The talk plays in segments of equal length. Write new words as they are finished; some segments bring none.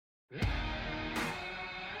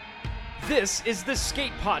This is the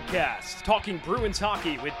Skate Podcast, talking Bruins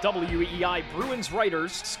hockey with WEEI Bruins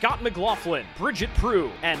writers Scott McLaughlin, Bridget Prue,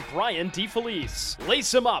 and Brian DeFelice. Lace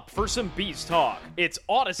them up for some Bees talk. It's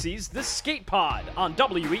Odyssey's The Skate Pod on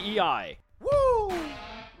WEEI. Woo!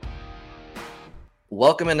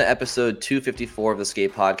 Welcome into episode 254 of the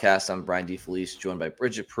Skate Podcast. I'm Brian DeFelice, joined by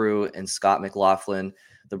Bridget Prue and Scott McLaughlin.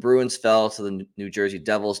 The Bruins fell to the New Jersey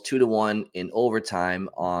Devils 2-1 in overtime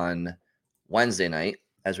on Wednesday night.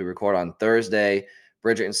 As we record on Thursday,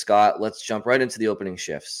 Bridget and Scott, let's jump right into the opening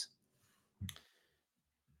shifts.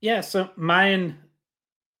 Yeah, so mine,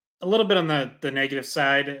 a little bit on the negative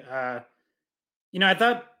side. I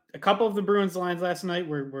thought a couple of the Bruins lines last night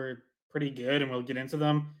were pretty good, and we'll get into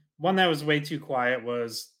them. One that was way too quiet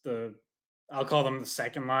was I'll call them the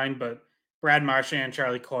second line, but Brad Marchand,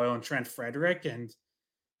 Charlie Coyle, and Trent Frederick. And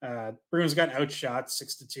Bruins got outshot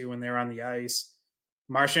 6-2 when they were on the ice.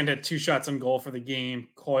 Marchand had 2 shots on goal for the game.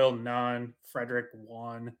 Coyle, none. Frederick,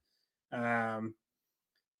 1. And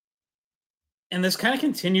this kind of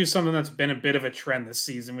continues something that's been a bit of a trend this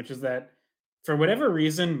season, which is that for whatever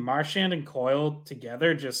reason, Marchand and Coyle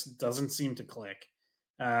together just doesn't seem to click.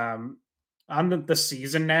 On the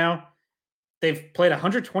season now, they've played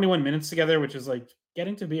 121 minutes together, which is like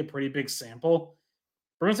getting to be a pretty big sample.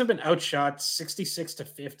 Bruins have been outshot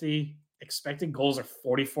 66-50. Expected goals are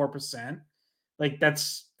 44%. Like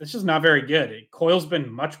that's just not very good. Coyle's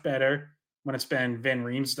been much better when it's been Van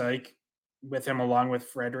Riemsdyk with him along with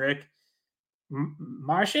Frederick.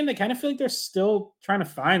 Marchand, they kind of feel like they're still trying to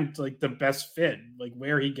find like the best fit, like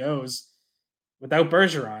where he goes without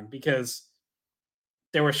Bergeron, because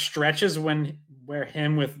there were stretches where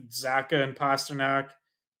him with Zacha and Pasternak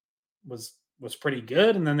was pretty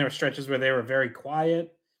good, and then there were stretches where they were very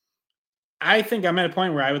quiet. I think I'm at a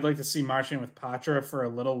point where I would like to see Marchand with Patra for a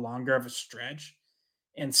little longer of a stretch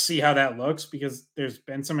and see how that looks, because there's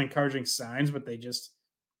been some encouraging signs, but they just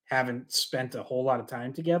haven't spent a whole lot of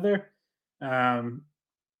time together. In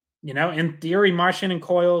theory, Marchand and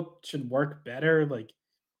Coyle should work better, like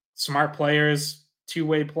smart players,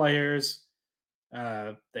 two-way players.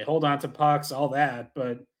 They hold on to pucks, all that,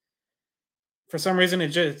 but for some reason it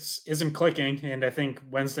just isn't clicking, and I think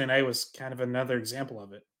Wednesday night was kind of another example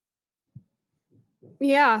of it.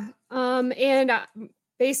 Yeah.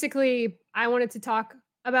 Basically, I wanted to talk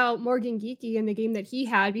about Morgan Geekie and the game that he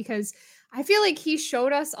had, because I feel like he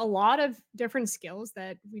showed us a lot of different skills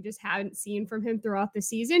that we just haven't seen from him throughout the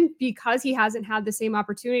season, because he hasn't had the same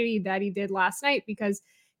opportunity that he did last night, because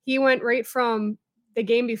he went right from the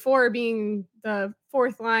game before being the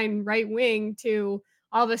fourth line right wing to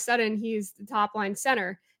all of a sudden he's the top line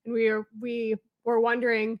center. And we were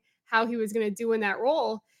wondering how he was going to do in that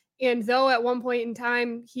role. And though at one point in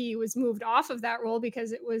time he was moved off of that role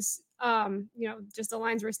because it was, just the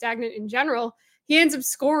lines were stagnant in general, he ends up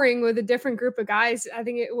scoring with a different group of guys. I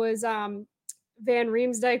think it was Van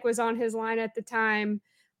Riemsdyk was on his line at the time.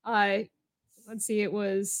 It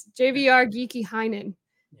was JVR, Geekie, Heinen.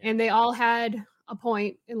 And they all had a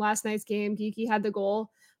point in last night's game. Geekie had the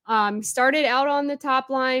goal. Started out on the top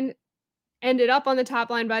line, ended up on the top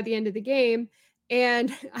line by the end of the game.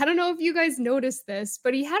 And I don't know if you guys noticed this,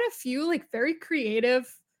 but he had a few like very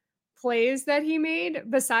creative plays that he made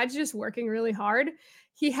besides just working really hard.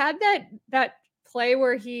 He had that play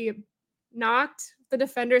where he knocked the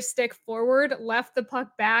defender's stick forward, left the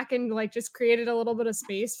puck back, and like just created a little bit of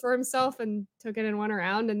space for himself and took it and went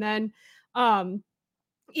around. And then,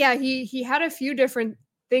 he had a few different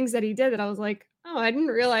things that he did that I was like, oh, I didn't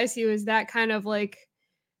realize he was that kind of like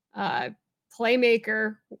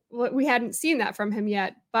playmaker. We hadn't seen that from him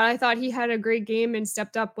yet, but I thought he had a great game and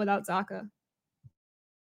stepped up without Zacha.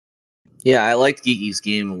 Yeah, I liked Geekie's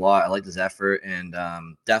game a lot. I liked his effort, and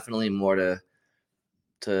definitely more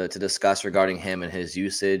to discuss regarding him and his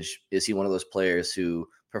usage. Is he one of those players who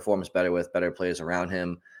performs better with better players around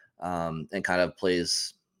him, and kind of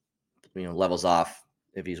plays, levels off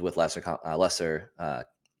if he's with lesser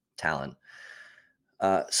talent?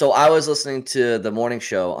 So I was listening to the morning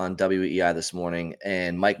show on WEEI this morning,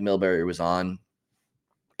 and Mike Milbury was on,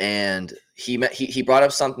 and he brought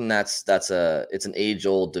up something it's an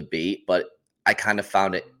age-old debate, but I kind of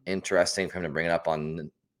found it interesting for him to bring it up on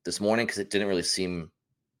this morning, because it didn't really seem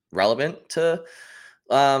relevant to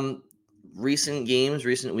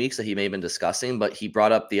recent weeks that he may have been discussing. But he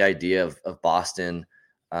brought up the idea of Boston.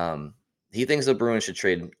 He thinks the Bruins should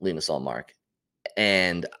trade Linus Ullmark.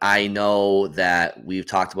 And I know that we've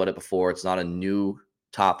talked about it before. It's not a new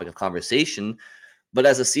topic of conversation, but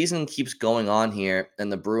as the season keeps going on here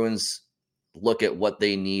and the Bruins look at what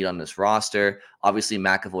they need on this roster, obviously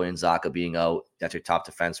McAvoy and Zacha being out, that's your top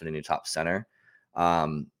defenseman and your top center.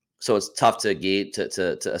 So it's tough to gauge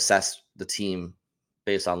to assess the team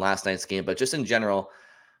based on last night's game. But just in general,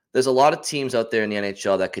 there's a lot of teams out there in the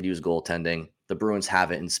NHL that could use goaltending. The Bruins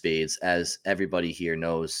have it in spades, as everybody here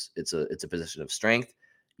knows. It's a position of strength.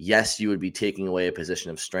 Yes, you would be taking away a position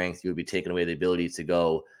of strength. You would be taking away the ability to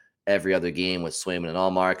go every other game with Swayman and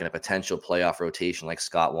Allmark and a potential playoff rotation like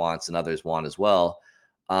Scott wants and others want as well.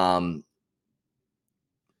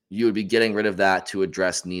 You would be getting rid of that to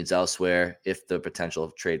address needs elsewhere if the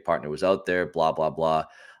potential trade partner was out there, blah, blah, blah.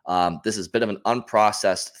 This is a bit of an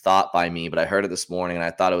unprocessed thought by me, but I heard it this morning and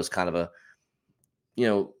I thought it was kind of a,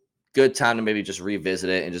 good time to maybe just revisit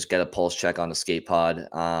it and just get a pulse check on the skate pod.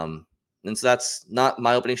 And so that's not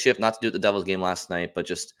my opening shift, not to do with the Devils game last night, but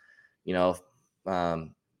just,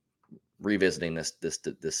 revisiting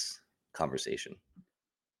this conversation.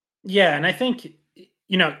 Yeah, and I think,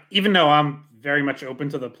 even though I'm very much open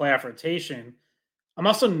to the playoff rotation, I'm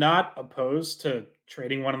also not opposed to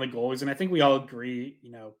trading one of the goalies. And I think we all agree,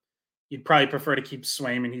 you'd probably prefer to keep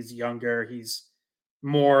Swayman. He's younger. He's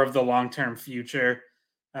more of the long-term future.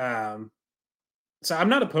 So I'm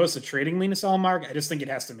not opposed to trading Linus Ullmark. I just think it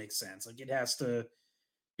has to make sense. Like, it has to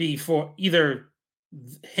be for either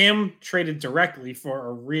him traded directly for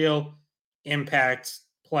a real impact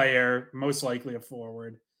player, most likely a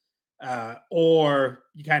forward, or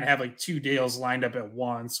you kind of have like two deals lined up at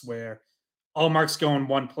once where Ullmark's going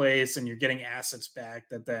one place and you're getting assets back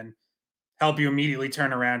that then help you immediately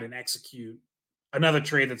turn around and execute another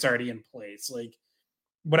trade that's already in place. Like,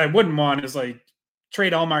 what I wouldn't want is like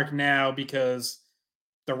trade Ullmark now because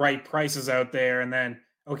the right price is out there, and then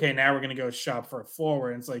okay, now we're gonna go shop for a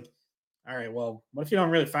forward. And it's like, all right, well, what if you don't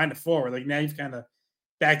really find a forward? Like, now you've kind of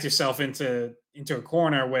backed yourself into a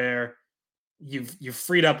corner where you've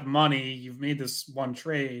freed up money, you've made this one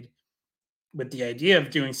trade with the idea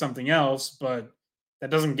of doing something else, but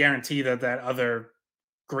that doesn't guarantee that other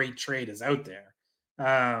great trade is out there.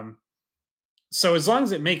 So as long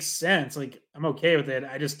as it makes sense, like, I'm okay with it.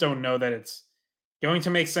 I just don't know that it's going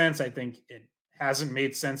to make sense. I think it hasn't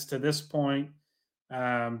made sense to this point,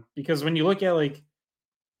 because when you look at like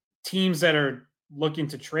teams that are looking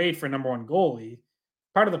to trade for number one goalie,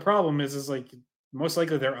 part of the problem is like most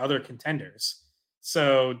likely there are other contenders.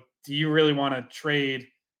 So do you really want to trade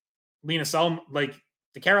Linus Ullmark? Like,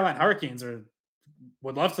 the Carolina Hurricanes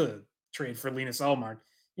would love to trade for Linus Ullmark.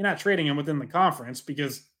 You're not trading him within the conference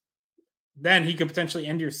because then he could potentially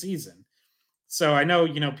end your season. So I know,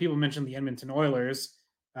 people mentioned the Edmonton Oilers,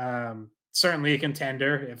 certainly a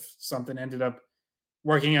contender if something ended up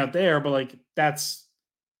working out there, but like that's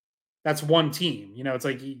one team. It's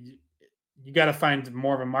like you got to find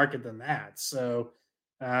more of a market than that. So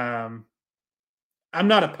I'm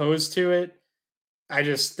not opposed to it. I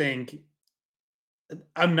just think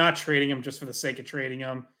I'm not trading him just for the sake of trading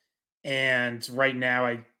him. And right now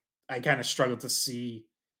I kind of struggle to see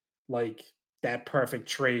like that perfect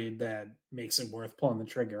trade that makes it worth pulling the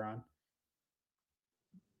trigger on.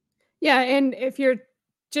 Yeah, and if you're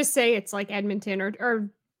just say it's like Edmonton or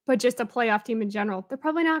but just a playoff team in general, they're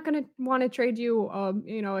probably not going to want to trade you,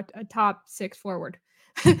 a top six forward.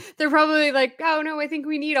 They're probably like, oh no, I think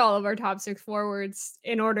we need all of our top six forwards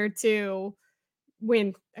in order to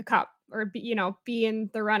win a cup or be in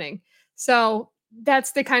the running. So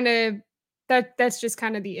that's the kind of that's just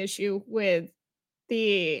kind of the issue with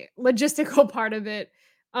the logistical part of it.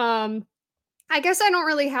 I guess I don't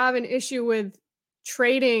really have an issue with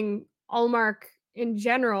trading Allmark in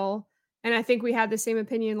general, and I think we had the same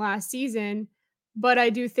opinion last season, but I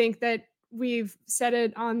do think that we've said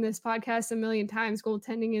it on this podcast a million times,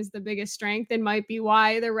 goaltending is the biggest strength and might be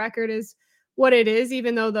why the record is what it is,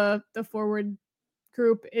 even though the forward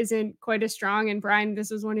group isn't quite as strong. And Brian,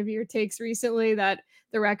 this was one of your takes recently that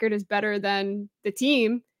the record is better than the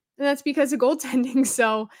team, and that's because of goaltending.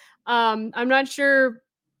 So I'm not sure.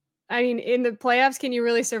 I mean, in the playoffs, can you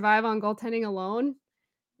really survive on goaltending alone?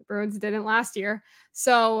 The Bruins didn't last year.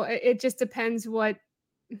 So it just depends what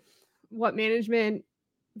management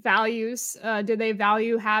values. Do they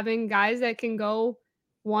value having guys that can go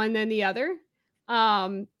one than the other?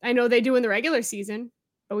 I know they do in the regular season,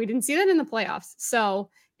 but we didn't see that in the playoffs. So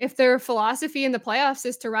if their philosophy in the playoffs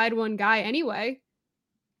is to ride one guy anyway,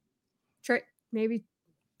 maybe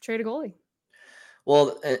trade a goalie.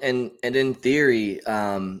 Well, and in theory,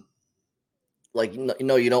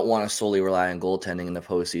 you don't want to solely rely on goaltending in the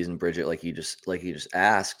postseason, Bridget, like you just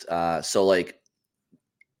asked. So like,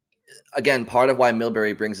 again, part of why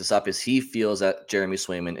Milbury brings this up is he feels that Jeremy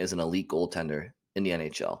Swayman is an elite goaltender in the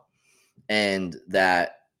NHL, and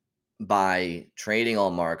that by trading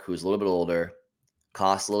Ullmark, who's a little bit older,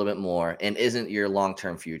 costs a little bit more, and isn't your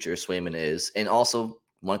long-term future, Swayman is, and also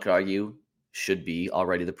one could argue should be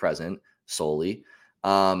already the present solely.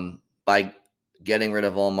 By getting rid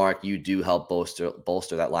of Allmark, you do help bolster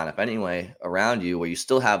that lineup anyway around you, where you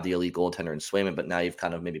still have the elite goaltender in Swayman, but now you've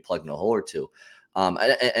kind of maybe plugged in a hole or two.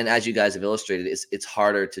 And as you guys have illustrated, it's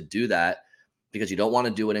harder to do that because you don't want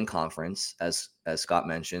to do it in conference, as Scott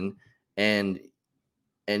mentioned, and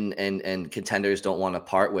contenders don't want to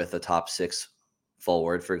part with a top 6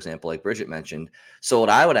 forward, for example, like Bridget mentioned. So what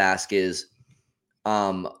I would ask is,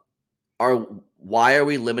 why are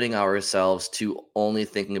we limiting ourselves to only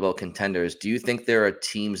thinking about contenders? Do you think there are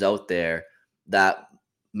teams out there that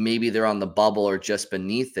maybe they're on the bubble or just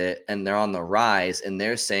beneath it and they're on the rise and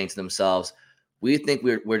they're saying to themselves, we think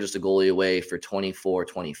we're just a goalie away for 24,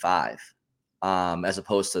 25, as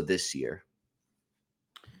opposed to this year?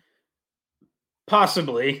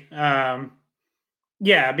 Possibly.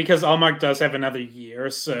 Yeah, because Allmark does have another year,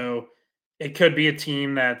 so it could be a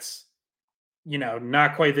team that's,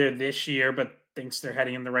 not quite there this year, but thinks they're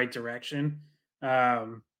heading in the right direction.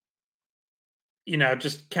 Just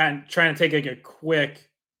kind of trying to take like a quick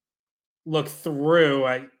look through.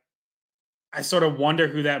 I sort of wonder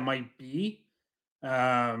who that might be.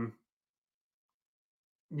 Like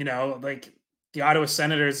the Ottawa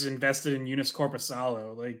Senators invested in Eunice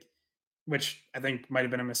Corpusalo, which I think might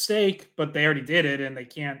have been a mistake, but they already did it and they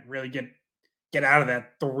can't really get out of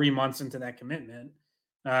that 3 months into that commitment.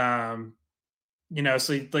 So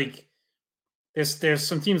like there's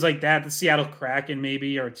some teams like that. The Seattle Kraken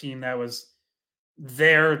maybe are a team that was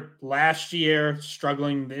there last year,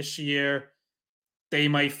 struggling this year. They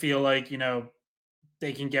might feel like,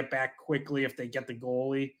 they can get back quickly if they get the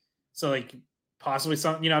goalie. So like possibly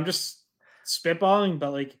something, I'm just spitballing,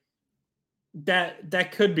 but like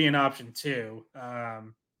that could be an option too. I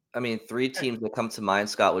mean, 3 teams that come to mind,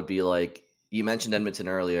 Scott, would be like, you mentioned Edmonton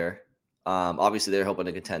earlier. Obviously they're hoping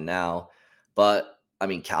to contend now, but I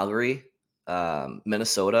mean, Calgary,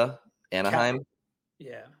 Minnesota, Anaheim.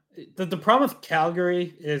 Yeah. The problem with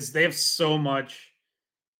Calgary is they have so much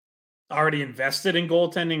already invested in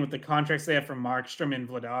goaltending with the contracts they have from Markstrom and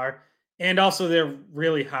Vladar. And also they're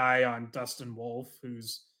really high on Dustin Wolf,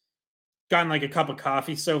 who's gotten like a cup of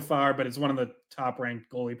coffee so far, but is one of the top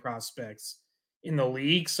ranked goalie prospects in the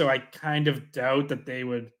league. So I kind of doubt that they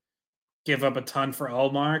would give up a ton for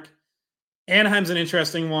Ullmark. Anaheim's an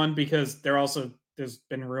interesting one because there's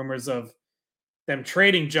been rumors of them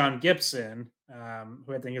trading John Gibson,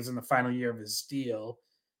 who I think is in the final year of his deal.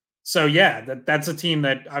 So yeah, that's a team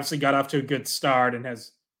that obviously got off to a good start and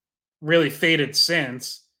has really faded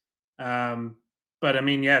since. But I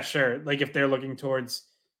mean, yeah, sure. Like if they're looking towards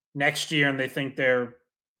next year and they think they're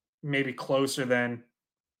maybe closer than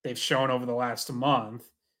they've shown over the last month,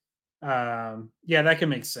 yeah, that can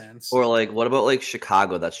make sense. Or like, what about like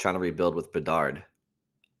Chicago that's trying to rebuild with Bedard?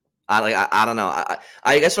 I don't know.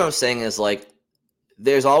 I guess what I'm saying is like,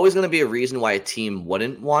 there's always going to be a reason why a team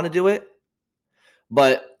wouldn't want to do it.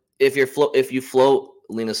 But if you float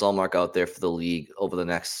Linus Ullmark out there for the league over the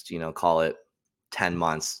next, call it 10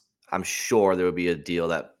 months, I'm sure there would be a deal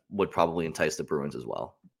that would probably entice the Bruins as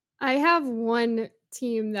well. I have one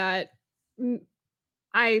team that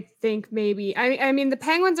I think maybe, I mean, the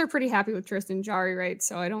Penguins are pretty happy with Tristan Jarry, right?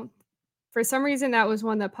 So for some reason, that was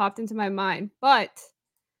one that popped into my mind. But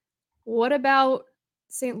what about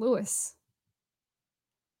St. Louis?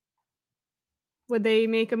 Would they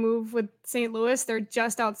make a move with St. Louis? They're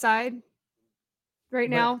just outside right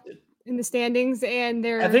now in the standings, and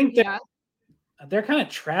I think they're kind of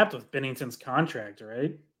trapped with Binnington's contract,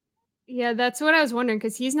 right? Yeah, that's what I was wondering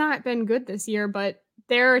because he's not been good this year, but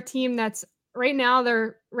they're a team that's right now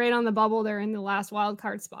they're right on the bubble. They're in the last wild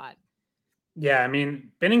card spot. Yeah, I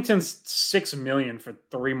mean, Binnington's $6 million for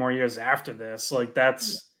 3 more years after this. Like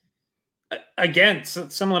that's again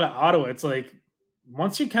similar to Ottawa. It's like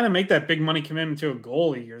once you kind of make that big money commitment to a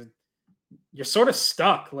goalie, you're sort of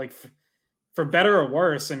stuck, like for better or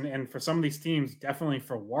worse. And for some of these teams, definitely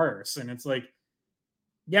for worse. And it's like,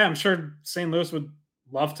 yeah, I'm sure St. Louis would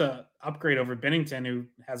love to upgrade over Binnington, who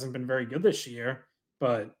hasn't been very good this year,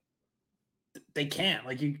 but they can't.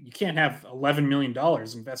 Like you can't have $11 million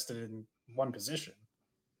invested in one position.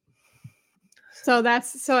 So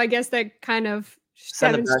I guess that kind of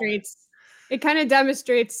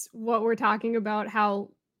demonstrates what we're talking about, how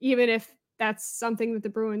even if that's something that the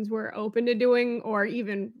Bruins were open to doing or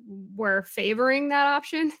even were favoring that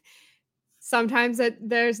option, sometimes that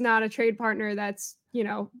there's not a trade partner that's,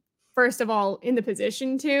 first of all, in the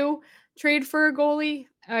position to trade for a goalie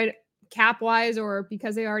cap wise, or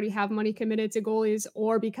because they already have money committed to goalies,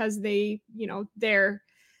 or because they, they're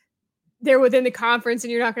within the conference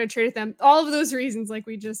and you're not going to trade with them. All of those reasons, like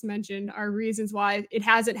we just mentioned, are reasons why it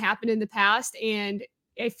hasn't happened in the past. And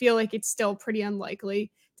I feel like it's still pretty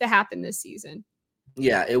unlikely to happen this season.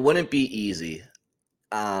 Yeah, it wouldn't be easy,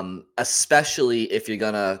 especially if you're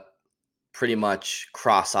going to pretty much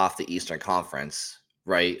cross off the Eastern Conference,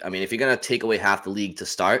 right? I mean, if you're going to take away half the league to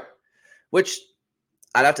start, which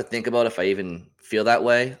I'd have to think about if I even feel that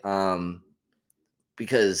way,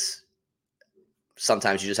 because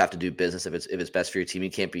sometimes you just have to do business if it's best for your team. You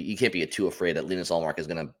can't be too afraid that Linus Ullmark is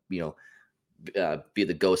going to be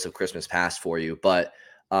the ghost of Christmas past for you. But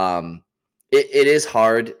it is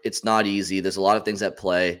hard. It's not easy. There's a lot of things at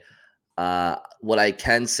play. What I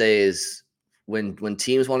can say is when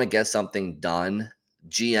teams want to get something done,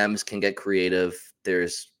 GMs can get creative.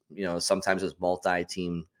 There's sometimes there's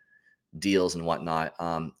multi-team deals and whatnot.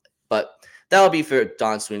 But that'll be for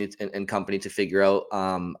Don Sweeney and company to figure out.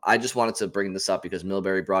 I just wanted to bring this up because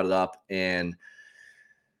Milbury brought it up, and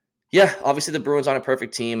yeah, obviously the Bruins aren't a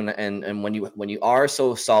perfect team, and when you are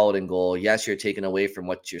so solid in goal, yes, you're taking away from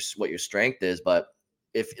what your strength is. But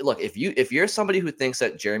if you're somebody who thinks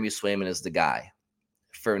that Jeremy Swayman is the guy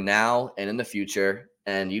for now and in the future,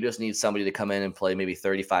 and you just need somebody to come in and play maybe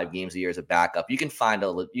 35 games a year as a backup, you can find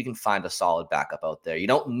a solid backup out there. You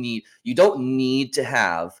don't need to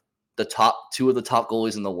have two of the top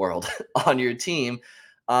goalies in the world on your team.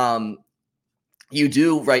 You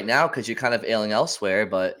do right now because you're kind of ailing elsewhere,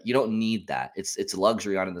 but you don't need that. It's a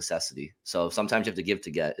luxury on a necessity. So sometimes you have to give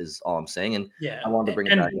to get is all I'm saying. And yeah, I wanted to bring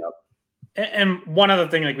it back up. And one other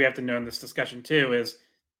thing we have to know in this discussion too is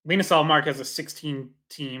Linus Ullmark has a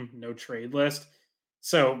 16-team no trade list.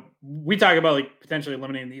 So we talk about potentially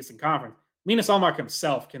eliminating the Eastern Conference. Linus Ullmark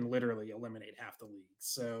himself can literally eliminate half the league.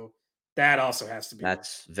 So that also has to be.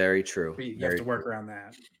 That's very true. You have to work around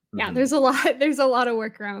that. Yeah, there's a lot of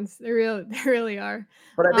workarounds. There really are.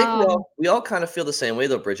 But I think we all kind of feel the same way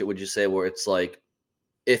though, Bridget, would you say, where it's like,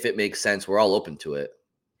 if it makes sense, we're all open to it.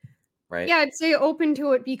 Right? Yeah, I'd say open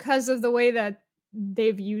to it because of the way that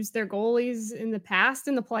they've used their goalies in the past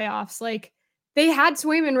in the playoffs. Like they had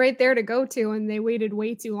Swayman right there to go to, and they waited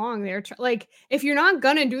way too long. They're if you're not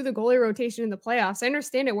gonna do the goalie rotation in the playoffs, I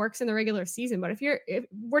understand it works in the regular season, but if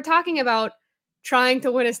we're talking about trying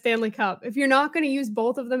to win a Stanley Cup, if you're not going to use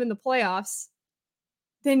both of them in the playoffs,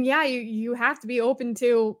 then yeah, you have to be open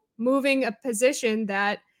to moving a position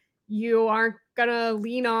that you aren't gonna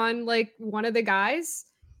lean on one of the guys,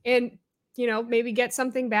 and maybe get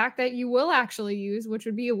something back that you will actually use, which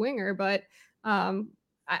would be a winger. But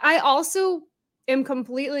I also am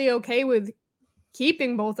completely okay with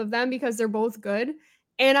keeping both of them because they're both good.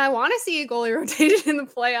 And I want to see a goalie rotation in the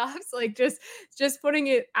playoffs. Just putting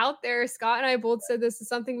it out there. Scott and I both said this is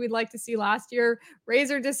something we'd like to see last year.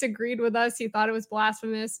 Razor disagreed with us. He thought it was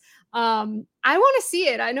blasphemous. I want to see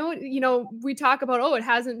it. I know, we talk about, it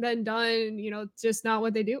hasn't been done, just not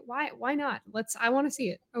what they do. Why not? I want to see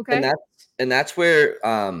it. Okay. And that's where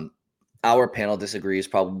our panel disagrees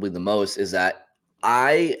probably the most, is that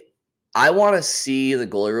I want to see the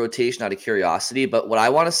goalie rotation out of curiosity, but what I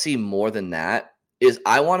want to see more than that is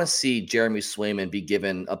I want to see Jeremy Swayman be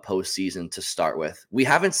given a postseason to start with. We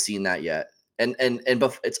haven't seen that yet. And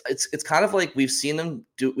it's kind of like we've seen them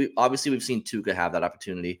do. We've seen Tuukka have that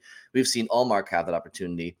opportunity. We've seen Ullmark have that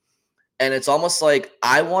opportunity. And it's almost like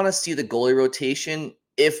I want to see the goalie rotation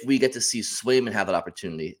if we get to see Swayman have that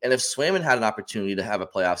opportunity. And if Swayman had an opportunity to have a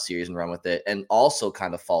playoff series and run with it and also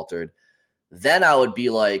kind of faltered, then I would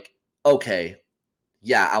be like, okay,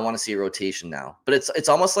 yeah, I want to see a rotation now. But it's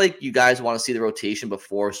almost like you guys want to see the rotation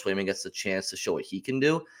before Swayman gets the chance to show what he can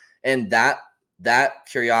do. And that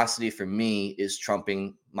curiosity for me is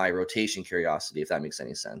trumping my rotation curiosity, if that makes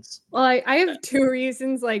any sense. Well, I have two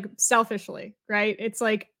reasons, selfishly, right? It's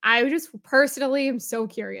I just personally am so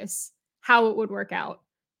curious how it would work out.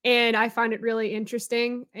 And I find it really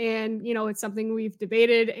interesting. And, it's something we've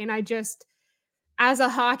debated. And I just, as a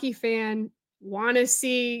hockey fan, want to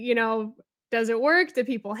see, does it work? Do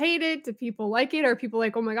people hate it? Do people like it? Are people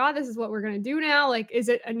like, oh my God, this is what we're going to do now? Is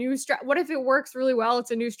it a new what if it works really well?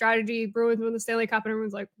 It's a new strategy. Bruins win the Stanley Cup and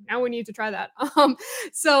everyone's like, now we need to try that.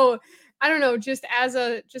 So I don't know, just as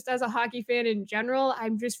a hockey fan in general,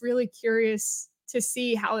 I'm just really curious to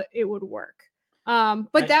see how it would work.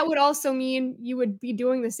 But that would also mean you would be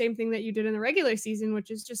doing the same thing that you did in the regular season,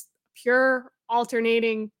 which is just pure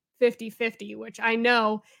alternating 50-50, which I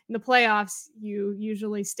know in the playoffs, you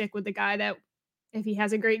usually stick with the guy that if he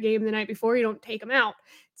has a great game the night before, you don't take him out.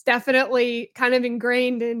 It's definitely kind of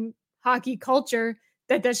ingrained in hockey culture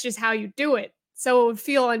that that's just how you do it. So it would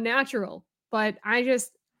feel unnatural, but I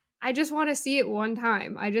just want to see it one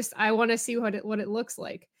time. I want to see what it looks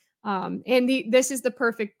like. And this is the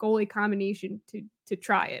perfect goalie combination to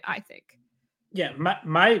try it, I think. Yeah.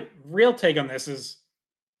 My real take on this is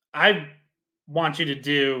I want you to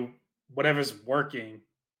do whatever's working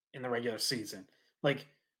in the regular season. Like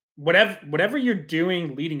whatever you're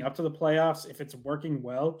doing leading up to the playoffs, if it's working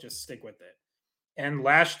well, just stick with it. And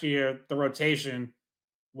last year, the rotation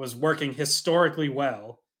was working historically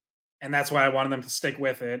well, and that's why I wanted them to stick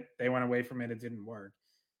with it. They went away from it; it didn't work.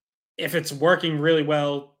 If it's working really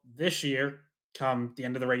well this year, come the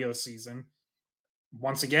end of the regular season,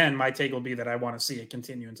 once again, my take will be that I want to see it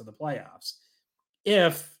continue into the playoffs.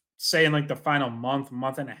 If, say, in like the final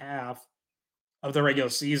month and a half of the regular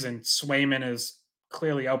season, Swayman is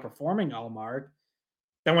clearly outperforming Allmark,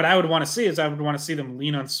 then what I would want to see is I would want to see them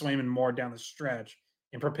lean on Swayman more down the stretch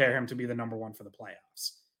and prepare him to be the number one for the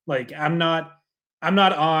playoffs. Like I'm not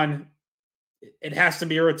on. It has to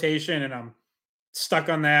be a rotation, and I'm stuck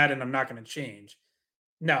on that, and I'm not going to change.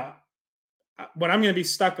 No, what I'm going to be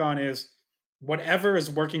stuck on is whatever is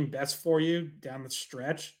working best for you down the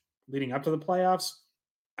stretch leading up to the playoffs.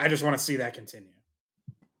 I just want to see that continue.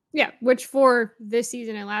 Yeah, which for this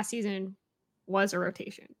season and last season was a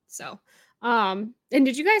rotation. So, and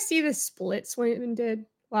did you guys see the split Swayman did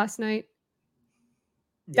last night?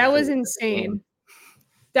 Yeah. That was insane.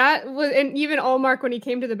 That was, and even Allmark, when he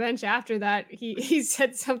came to the bench after that, he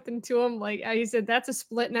said something to him like, he said, "That's a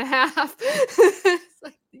split and a half." It's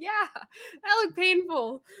like, yeah, that looked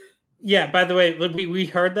painful. Yeah, by the way, we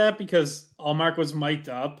heard that because Allmark was mic'd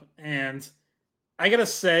up, and I gotta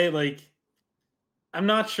say, like, I'm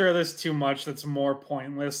not sure there's too much that's more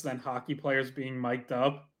pointless than hockey players being mic'd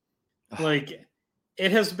up. Like,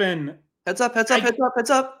 it has been Heads up, heads up, heads up, heads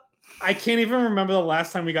up. I can't even remember the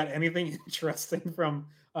last time we got anything interesting from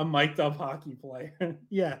a mic'd up hockey player.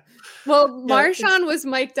 Yeah. Well, Marchand was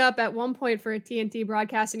mic'd up at one point for a TNT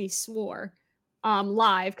broadcast, and he swore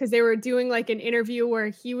live because they were doing like an interview where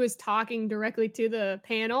he was talking directly to the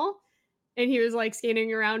panel, and he was like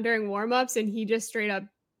skating around during warmups, and he just straight up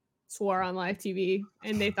swore on live TV,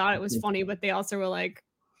 and they thought it was funny, but they also were like,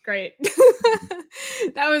 "Great."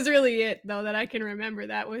 That was really it, though, that I can remember.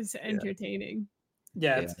 That was entertaining.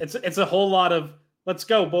 Yeah, it's a whole lot of "let's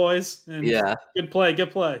go, boys." And good play, good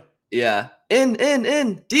play. Yeah,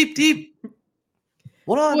 in, deep.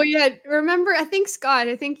 What on? Well, yeah. Remember, I think Scott,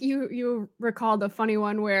 you recalled the funny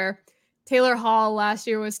one where Taylor Hall last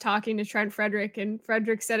year was talking to Trent Frederick, and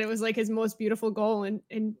Frederick said it was like his most beautiful goal,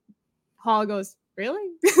 and Hall goes,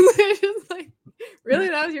 "Really?" Like, really?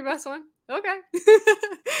 That was your best one? Okay.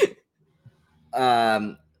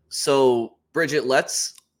 So Bridget,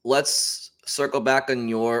 let's circle back on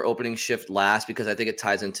your opening shift last because I think it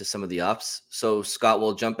ties into some of the ups. So Scott,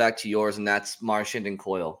 we'll jump back to yours, and that's Marchand and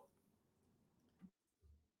Coyle.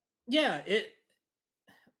 Yeah,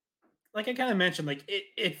 like I kind of mentioned, like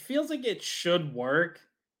it feels like it should work,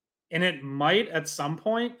 and it might at some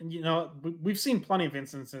point. You know, we've seen plenty of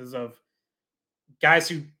instances of guys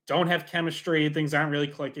who don't have chemistry, things aren't really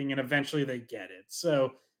clicking, and eventually they get it.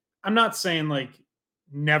 So I'm not saying like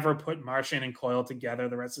never put Marchand and Coyle together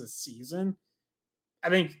the rest of the season. I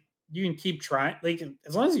think you can keep trying. Like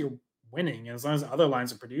as long as you're winning, and as long as the other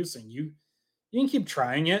lines are producing, you can keep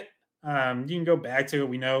trying it. You can go back to it.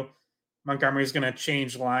 We know Montgomery's going to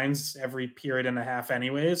change lines every period and a half,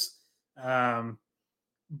 anyways.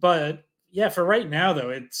 But yeah, for right now, though,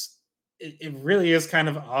 it really is kind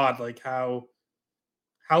of odd, like how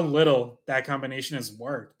little that combination has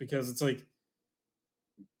worked, because it's like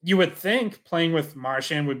you would think playing with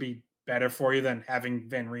Marchand would be better for you than having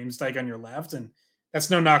Van Riemsdyk on your left, and that's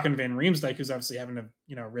no knock on Van Riemsdyk, who's obviously having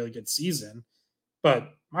a really good season.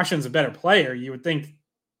 But Marchand's a better player. You would think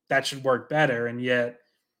that should work better, and yet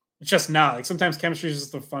it's just not. Like sometimes chemistry is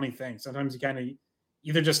just a funny thing. Sometimes you kind of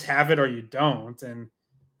either just have it or you don't. And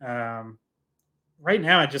right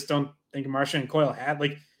now, I just don't think Marchand and Coyle had.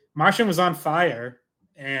 Like Marchand was on fire,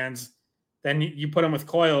 and then you put him with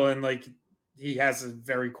Coyle, and like he has a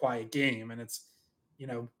very quiet game. And it's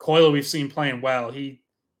Coyle we've seen playing well.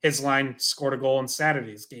 His line scored a goal in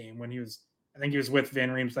Saturday's game when I think he was with Van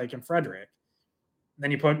Riemsdyk and Frederick. And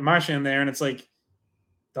then you put Marchand in there, and it's like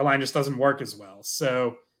the line just doesn't work as well.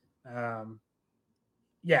 So,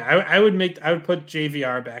 yeah, I would put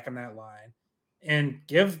JVR back on that line and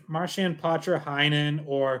give Marchand, Patra, Heinen,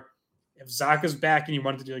 or if Zaka's back and you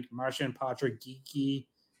wanted to do like Marchand, Patra, Geekie,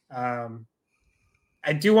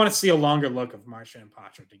 I do want to see a longer look of Marchand and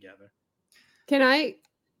Patra together. Can I?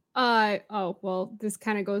 Oh, well, this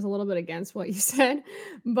kind of goes a little bit against what you said,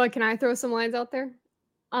 but can I throw some lines out there?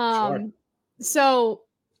 Sure. So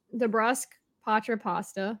DeBrusk, Patra,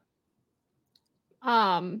 Pasta.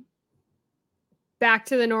 Back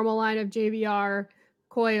to the normal line of JVR,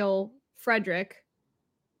 Coyle, Frederick,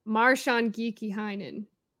 Marchand, Geekie, Heinen,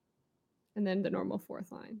 and then the normal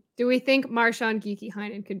fourth line. Do we think Marchand, Geekie,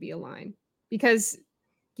 Heinen could be a line? because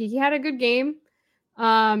Geekie had a good game.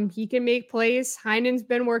 He can make plays. Heinen's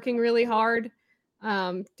been working really hard.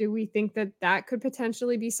 Do we think that could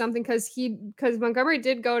potentially be something? Because Montgomery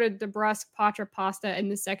did go to DeBrusque, Patra, Pasta in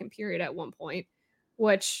the second period at one point,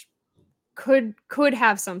 which could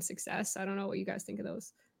have some success. I don't know what you guys think of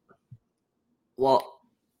those. Well,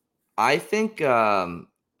 I think so.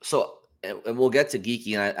 And we'll get to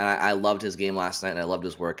Geekie, and I loved his game last night, and I loved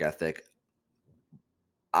his work ethic.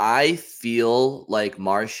 I feel like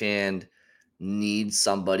Marchand needs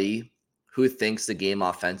somebody who thinks the game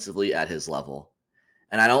offensively at his level.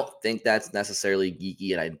 And I don't think that's necessarily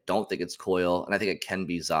Geekie, and I don't think it's Coyle, and I think it can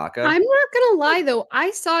be Zaka. I'm not gonna lie though,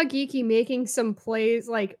 I saw Geekie making some plays,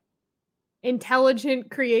 like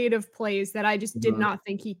intelligent, creative plays that I just did not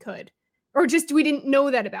think he could, or just we didn't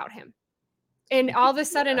know that about him. And all of a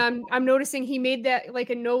sudden, I'm noticing he made that like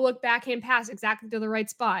a no look backhand pass exactly to the right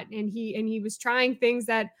spot, and he was trying things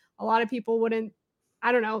that a lot of people wouldn't.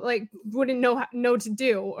 I don't know, like wouldn't know to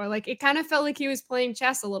do, or like it kind of felt like he was playing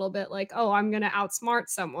chess a little bit, like, oh, I'm gonna outsmart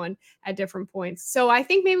someone at different points. So I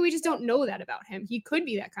think maybe we just don't know that about him. He could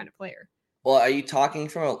be that kind of player. Well, are you talking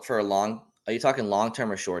for a long? Are you talking long term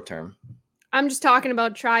or short term? I'm just talking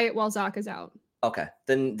about try it while Zaka's out. Okay,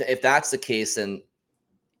 then if that's the case, then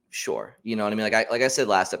sure. You know what I mean? Like I said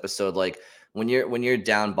last episode, like when you're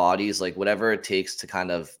down bodies, like whatever it takes to kind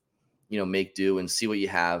of, make do and see what you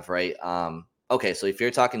have, right? Okay, so if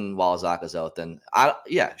you're talking while Zaka's out, then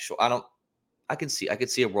sure. I could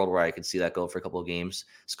see a world where I could see that go for a couple of games.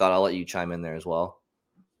 Scott, I'll let you chime in there as well.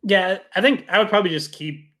 Yeah, I think I would probably just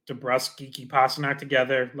keep DeBrusque, Geekie, Pasternak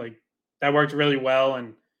together. Like that worked really well,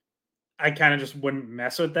 and I kind of just wouldn't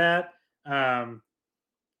mess with that. I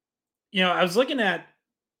was looking at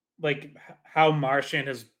like how Marchand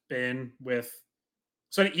has been with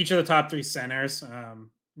sort of each of the top three centers.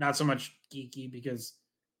 Not so much Geekie because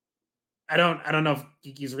I don't know if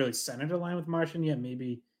Geekie's really centered aligned with Marchand yet.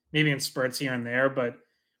 Maybe in spurts here and there, but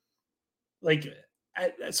like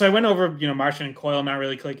so I went over Marchand and Coyle not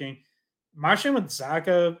really clicking. Marchand with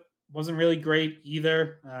Zaka wasn't really great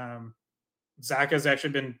either. Zaka's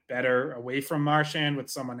actually been better away from Marchand with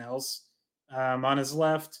someone else on his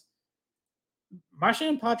left.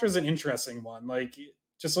 Marchand Patra is an interesting one. Like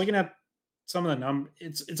just looking at some of the numbers,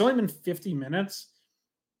 it's only been 50 minutes,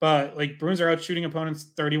 but like Bruins are out shooting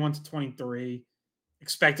opponents 31-23,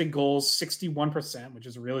 expected goals 61%, which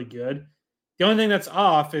is really good. The only thing that's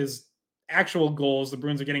off is actual goals. The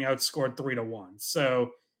Bruins are getting outscored 3-1.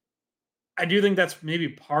 So I do think that's maybe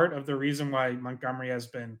part of the reason why Montgomery has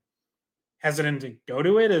been hesitant to go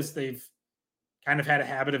to it, is they've kind of had a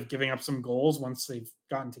habit of giving up some goals once they've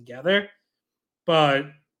gotten together. But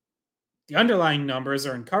the underlying numbers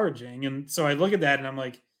are encouraging. And so I look at that and I'm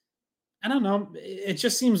like, I don't know. It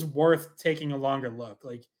just seems worth taking a longer look.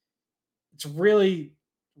 Like it's really,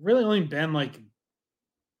 really only been like,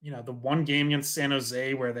 the one game against San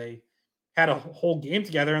Jose where they had a whole game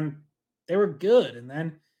together and they were good. And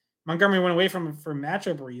then Montgomery went away from him for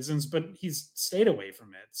matchup reasons, but he's stayed away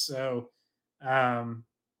from it. So I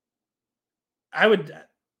would,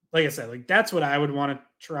 like I said, like that's what I would want to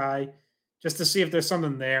try, just to see if there's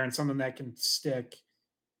something there and something that can stick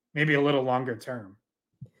maybe a little longer term.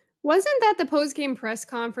 Wasn't that the post-game press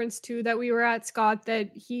conference too that we were at, Scott,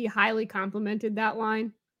 that he highly complimented that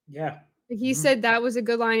line? Yeah. He said that was a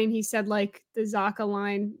good line, and he said like the Zaka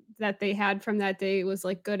line that they had from that day was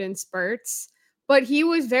like good in spurts. But he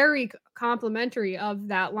was very complimentary of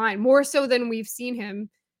that line, more so than we've seen him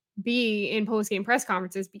be in post-game press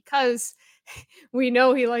conferences, because we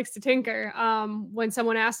know he likes to tinker. When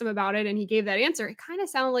someone asked him about it and he gave that answer, it kind of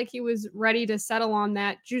sounded like he was ready to settle on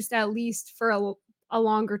that just at least for a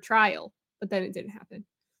longer trial, but then it didn't happen.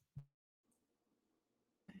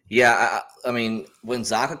 Yeah, I mean, when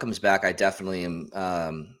Zaka comes back, I definitely am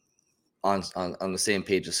on the same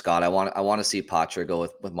page as Scott. I want to see Patra go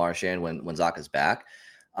with Marchand when Zaka's back,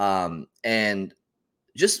 and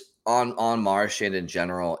just on Marchand in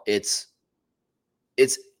general, it's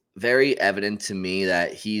very evident to me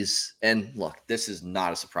that and look, this is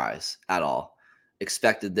not a surprise at all.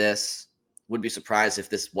 Expected this, would be surprised if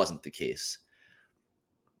this wasn't the case.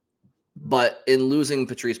 But in losing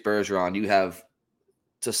Patrice Bergeron, you have,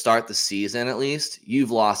 to start the season at least,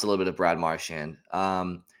 you've lost a little bit of Brad Marchand.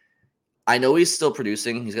 I know he's still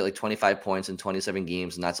producing. He's got like 25 points in 27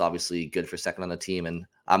 games, and that's obviously good for second on the team. And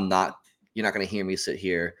you're not going to hear me sit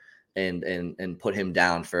here and put him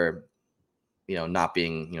down for, not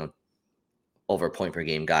being, over a point per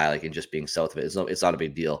game guy, like, and just being south of it. It's not a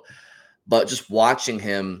big deal. But just watching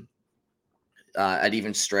him at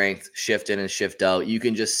even strength, shift in and shift out, you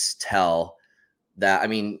can just tell that, I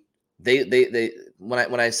mean, they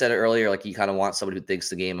when I said it earlier, like you kind of want somebody who thinks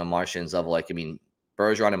the game on Marchand's level. Like, I mean,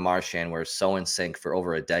 Bergeron and Marchand were so in sync for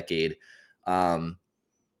over a decade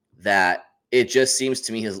that it just seems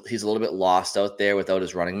to me he's a little bit lost out there without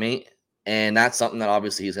his running mate, and that's something that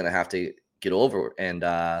obviously he's going to have to get over and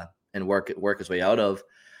work his way out of.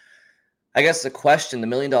 I guess the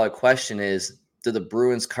million-dollar question is, do the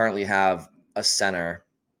Bruins currently have a center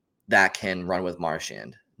that can run with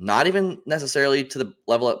Marchand? Not even necessarily to the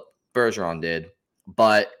level that Bergeron did,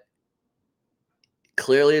 but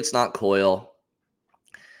clearly it's not Coyle.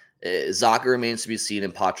 Zacha remains to be seen,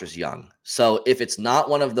 and Patra's young. So if it's not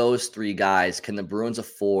one of those three guys, can the Bruins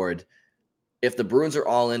afford, if the Bruins are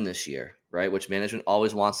all in this year, right, which management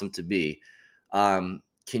always wants them to be,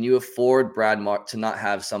 can you afford to not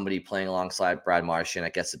have somebody playing alongside Brad Marchand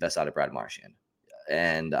that gets the best out of Brad Marchand?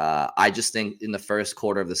 And I just think in the first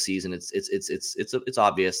quarter of the season, it's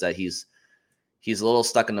obvious that he's a little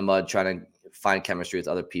stuck in the mud trying to find chemistry with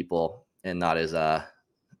other people, and not his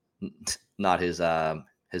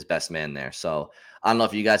best man there. So I don't know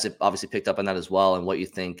if you guys have obviously picked up on that as well, and what you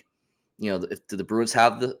think. Do the Bruins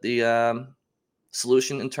have the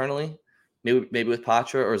solution internally? Maybe with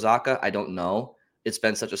Patra or Zacha. I don't know. It's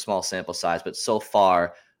been such a small sample size, but so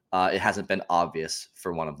far it hasn't been obvious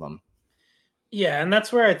for one of them. Yeah, and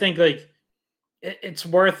that's where I think like it's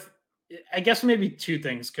worth. I guess maybe two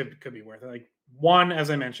things could be worth it. Like one, as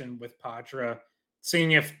I mentioned with Patra,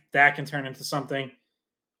 seeing if that can turn into something,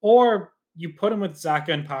 or you put him with Zacha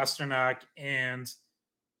and Pasternak, and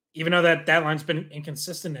even though that line's been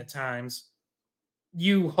inconsistent at times,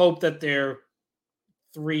 you hope that they're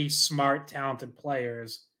three smart, talented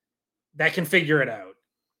players that can figure it out.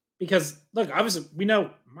 Because look, obviously we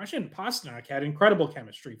know Marchand and Pasternak had incredible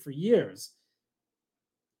chemistry for years.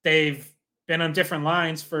 They've been on different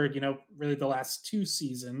lines for, really the last two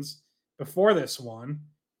seasons before this one.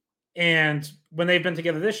 And when they've been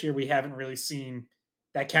together this year, we haven't really seen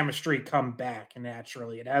that chemistry come back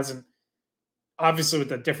naturally. It hasn't, obviously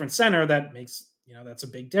with a different center, that makes, that's a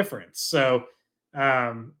big difference. So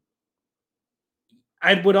I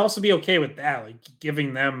would also be okay with that, like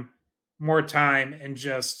giving them more time and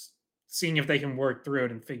just seeing if they can work through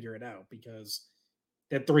it and figure it out, because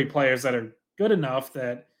they're three players that are good enough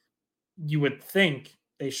that you would think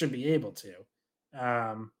they should be able to.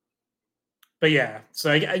 But yeah,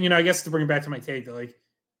 so I guess to bring it back to my take, like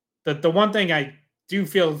the one thing I do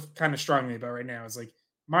feel kind of strongly about right now is like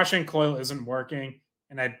Marchand Coyle isn't working,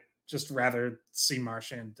 and I'd just rather see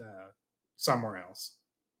Marchand somewhere else.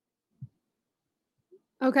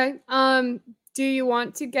 Okay. Do you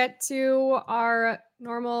want to get to our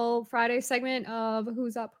normal Friday segment of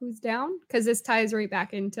who's up, who's down? Because this ties right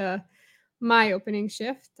back into my opening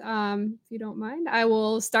shift. If you don't mind, I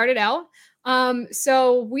will start it out.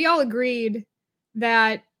 So we all agreed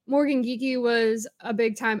that Morgan Geekie was a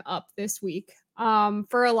big time up this week.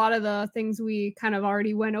 For a lot of the things we kind of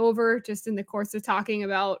already went over just in the course of talking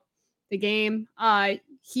about the game.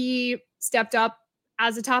 He stepped up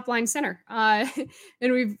as a top line center. And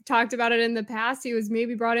we've talked about it in the past. He was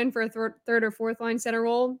maybe brought in for a third or fourth line center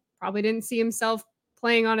role. Probably didn't see himself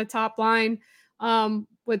playing on a top line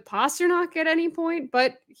with Pasternak at any point,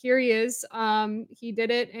 but here he is. He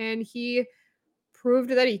did it, and he proved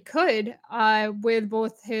that he could with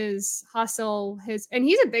both his hustle, and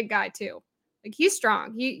he's a big guy too. Like, he's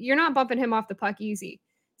strong. You're not bumping him off the puck easy.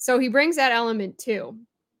 So he brings that element too.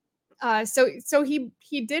 So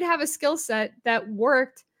he did have a skill set that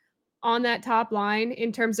worked on that top line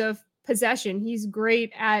in terms of possession. He's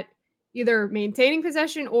great at either maintaining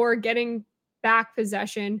possession or getting back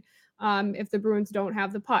possession if the Bruins don't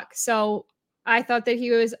have the puck. So I thought that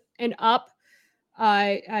he was an up.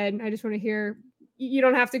 And I just want to hear, you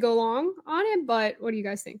don't have to go long on it, but what do you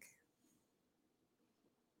guys think?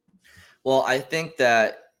 Well, I think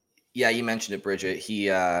that, yeah, you mentioned it, Bridget. He's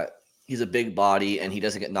a big body, and he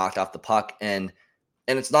doesn't get knocked off the puck. And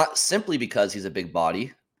it's not simply because he's a big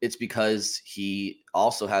body. It's because he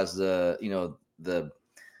also has the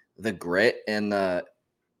grit and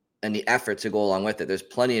the effort to go along with it. There's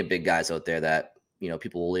plenty of big guys out there that,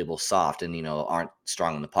 people will label soft and, aren't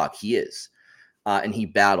strong on the puck. He is. And he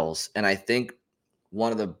battles. And I think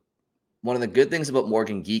one of the good things about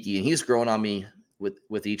Morgan Geekie, and he's grown on me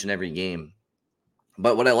with each and every game.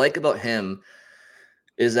 But what I like about him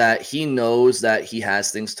is that he knows that he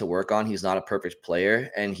has things to work on. He's not a perfect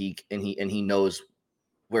player, and he knows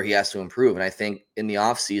where he has to improve. And I think in the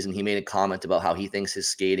offseason, he made a comment about how he thinks his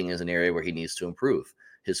skating is an area where he needs to improve,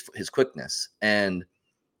 his quickness. And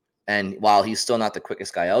while he's still not the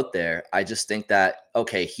quickest guy out there, I just think that,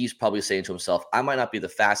 okay, he's probably saying to himself, I might not be the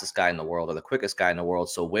fastest guy in the world or the quickest guy in the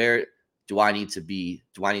world. So where do I need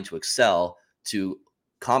to excel to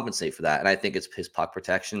compensate for that? And I think it's his puck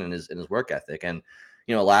protection and his work ethic. And,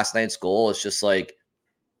 last night's goal is just like,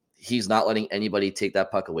 he's not letting anybody take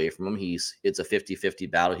that puck away from him. It's a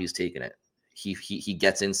 50-50 battle. He's taking it. He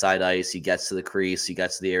gets inside ice. He gets to the crease. He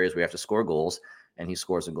gets to the areas where you have to score goals, and he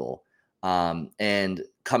scores a goal. And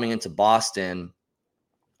coming into Boston,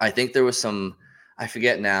 I think there was some, I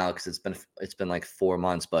forget now because it's been like 4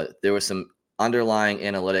 months, but there was some underlying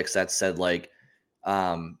analytics that said like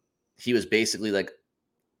he was basically like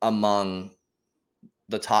among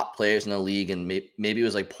the top players in the league, and maybe it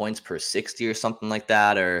was like points per 60 or something like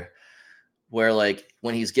that, or where like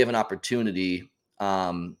when he's given opportunity,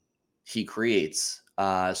 he creates.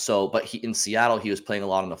 But in Seattle, he was playing a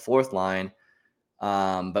lot on the fourth line,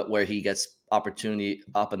 but where he gets opportunity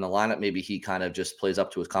up in the lineup, maybe he kind of just plays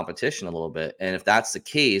up to his competition a little bit. And if that's the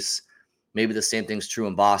case, maybe the same thing's true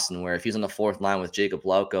in Boston, where if he's on the fourth line with Jacob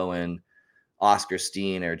Lauko and Oscar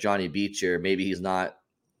Steen or Johnny Beecher, maybe he's not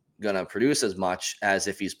going to produce as much as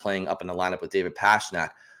if he's playing up in the lineup with David Pastrnak.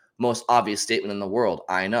 Most obvious statement in the world,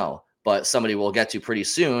 I know, but somebody we'll get to pretty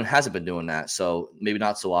soon hasn't been doing that, so maybe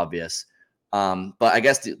not so obvious. But I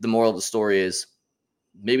guess the moral of the story is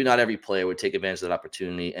maybe not every player would take advantage of that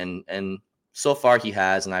opportunity, and so far he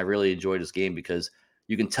has, and I really enjoyed his game because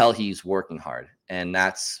you can tell he's working hard, and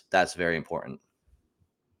that's very important.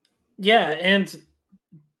 Yeah, and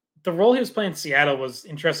the role he was playing in Seattle was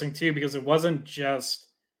interesting too, because it wasn't just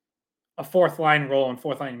a fourth line role and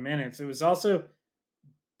fourth line minutes. It was also,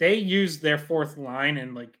 they used their fourth line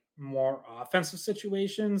in like more offensive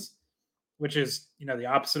situations, which is, the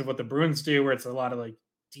opposite of what the Bruins do, where it's a lot of like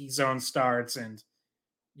D zone starts, and,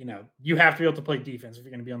 you have to be able to play defense if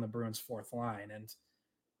you're going to be on the Bruins fourth line. And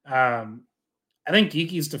I think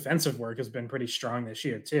Geekie's defensive work has been pretty strong this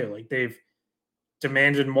year too. Like they've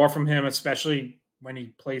demanded more from him, especially when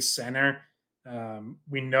he plays center.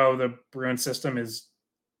 We know the Bruins system is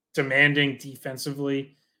demanding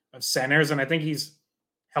defensively of centers, and I think he's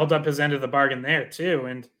held up his end of the bargain there too.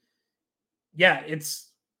 And yeah,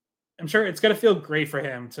 I'm sure it's going to feel great for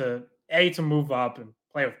him to move up and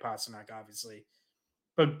play with Pastrnak, obviously,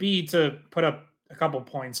 but B, to put up a couple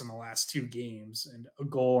points in the last 2 games and a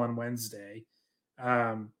goal on Wednesday,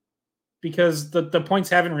 because the points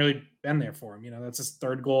haven't really been there for him. That's his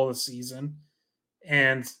 3rd goal of the season,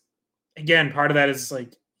 and again, part of that is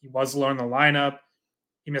like he was low in the lineup.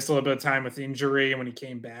 He missed a little bit of time with injury, and when he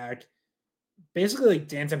came back, basically like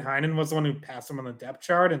Danton Heinen was the one who passed him on the depth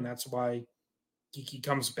chart, and that's why Geekie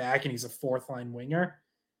comes back and he's a fourth line winger.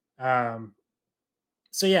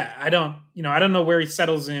 So yeah, I don't know where he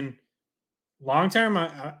settles in long term.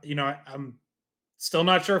 I'm still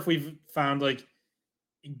not sure if we've found like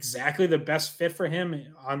exactly the best fit for him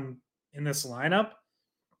in this lineup,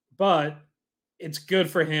 but it's good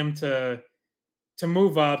for him to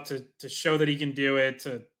move up, to show that he can do it,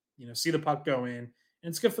 to see the puck go in. And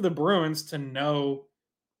it's good for the Bruins to know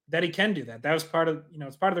that he can do that. That was part of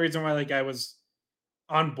it's part of the reason why like I was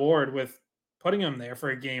on board with putting him there for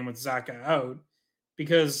a game with Zaka out,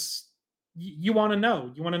 because you want to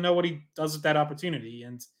know what he does with that opportunity.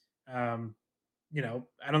 And I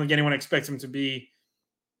don't think anyone expects him to be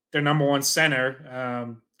their number 1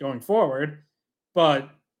 center going forward, but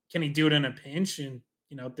can he do it in a pinch? And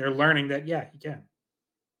they're learning that he can.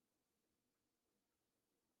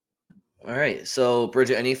 All right. So,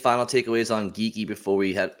 Bridget, any final takeaways on Geekie before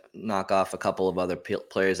we knock off a couple of other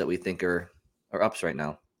players that we think are ups right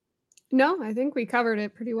now? No, I think we covered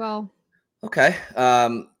it pretty well. Okay.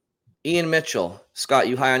 Ian Mitchell. Scott,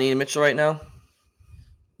 you high on Ian Mitchell right now?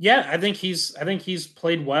 Yeah, I think he's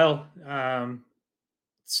played well.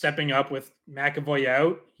 Stepping up with McAvoy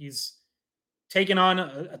out, he's taken on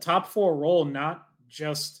a top 4 role, not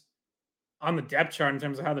just on the depth chart in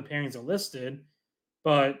terms of how the pairings are listed,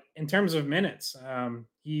 but in terms of minutes.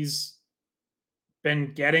 He's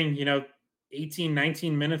been getting 18,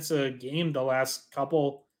 19 minutes a game the last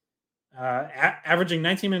couple, averaging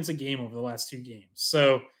 19 minutes a game over the last 2 games.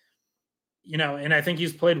 So, and I think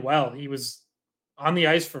he's played well. He was on the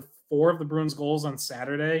ice for 4 of the Bruins goals on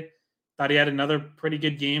Saturday. Thought he had another pretty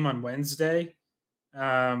good game on Wednesday.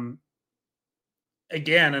 Again,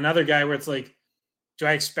 another guy where it's like, do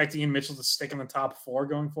I expect Ian Mitchell to stick in the top 4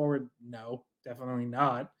 going forward? No, definitely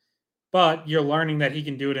not. But you're learning that he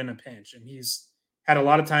can do it in a pinch. And he's had a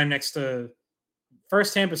lot of time next to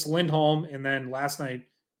first Hampus Lindholm, and then last night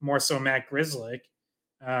more so Matt Grzelcyk.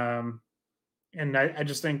 And I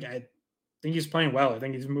just think he's playing well. I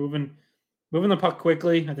think he's moving the puck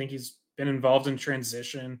quickly. I think he's been involved in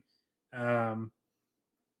transition.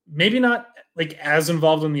 Maybe not like as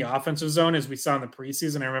involved in the offensive zone as we saw in the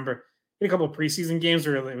preseason. I remember a couple of preseason games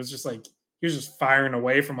where it was just like he was just firing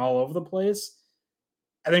away from all over the place.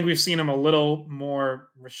 I think we've seen him a little more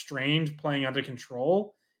restrained, playing under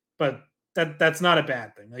control, but that's not a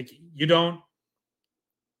bad thing. Like you don't.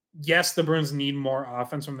 Yes, the Bruins need more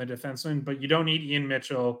offense from the defenseman, but you don't need Ian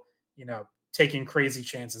Mitchell, taking crazy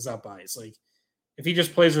chances up ice. Like if he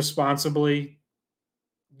just plays responsibly,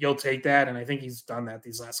 you'll take that, and I think he's done that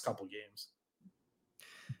these last couple games.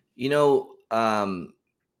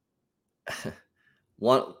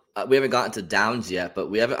 One we haven't gotten to downs yet,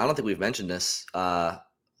 but I don't think we've mentioned this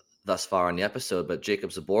thus far on the episode, but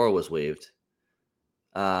Jacob Zabora was waived,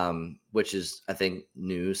 which is, I think,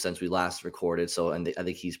 news since we last recorded. So, and I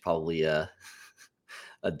think he's probably a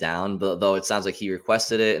down, but though it sounds like he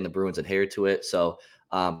requested it and the Bruins adhered to it. So,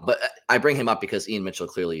 but I bring him up because Ian Mitchell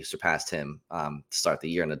clearly surpassed him to start the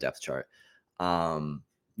year on the depth chart.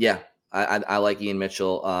 Yeah, I like Ian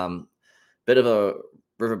Mitchell. Bit of a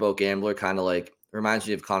riverboat gambler, kind of like reminds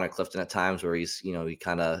me of Connor Clifton at times, where he's, he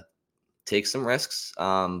kind of takes some risks.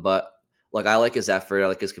 But like, I like his effort, I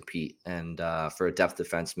like his compete, and for a depth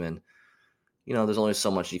defenseman, there's only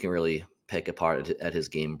so much you can really pick apart at his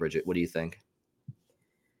game. Bridget, what do you think?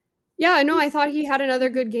 Yeah, I know. I thought he had another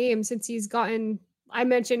good game since he's gotten. I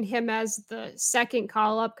mentioned him as the second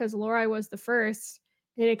call up because Lori was the first,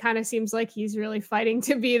 and it kind of seems like he's really fighting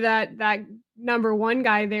to be that number one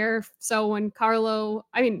guy there. So when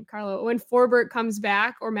when Forbert comes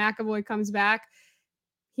back or McAvoy comes back,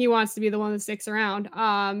 he wants to be the one that sticks around.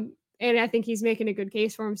 And I think he's making a good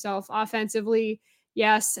case for himself offensively.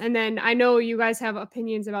 Yes, and then I know you guys have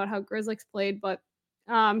opinions about how Grzelcyk's played, but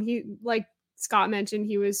he, like Scott mentioned,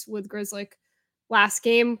 he was with Grzelcyk last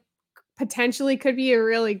game. Potentially could be a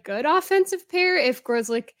really good offensive pair if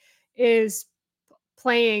Grzelcyk is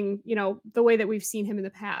playing, the way that we've seen him in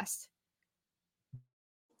the past.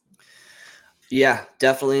 Yeah,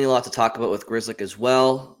 definitely a lot to talk about with Grzelcyk as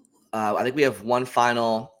well. I think we have one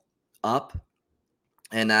final up,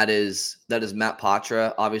 and that is Matt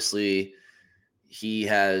Patra. Obviously, he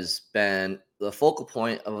has been the focal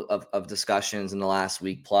point of discussions in the last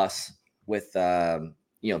week plus with, kind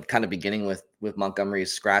of beginning with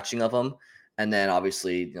Montgomery's scratching of him. And then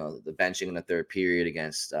obviously, the benching in the third period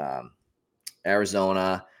against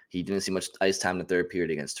Arizona. He didn't see much ice time in the third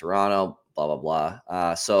period against Toronto, blah, blah,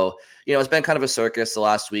 blah. So, it's been kind of a circus the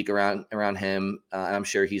last week around him. And I'm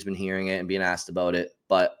sure he's been hearing it and being asked about it.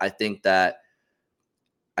 But I think that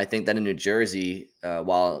in New Jersey,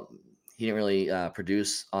 while he didn't really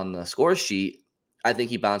produce on the score sheet, I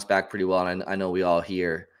think he bounced back pretty well. And I know we all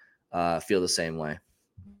here feel the same way.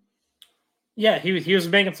 Yeah, he was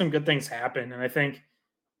making some good things happen. And I think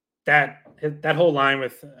that whole line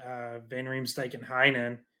with Van Riemsdyk and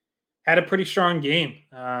Heinen had a pretty strong game.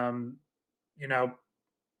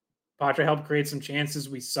 Patra helped create some chances.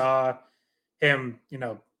 We saw him,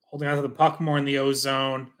 holding onto the puck more in the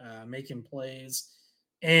O-zone, making plays.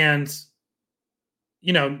 And,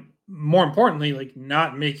 more importantly, like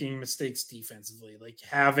not making mistakes defensively, like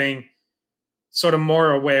having sort of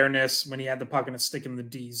more awareness when he had the puck and a stick in the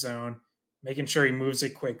D zone, making sure he moves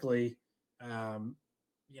it quickly,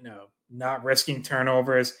 not risking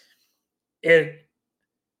turnovers.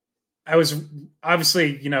 I was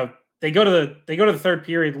obviously, they go to the third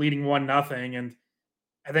period leading 1-0, and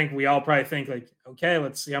I think we all probably think like, okay,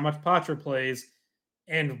 let's see how much Patra plays.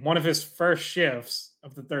 And one of his first shifts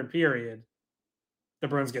of the third period, the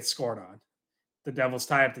Bruins get scored on. The Devils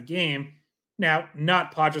tie up the game. Now,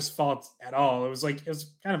 not Patra's fault at all. It was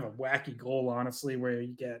kind of a wacky goal, honestly, where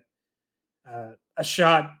you get a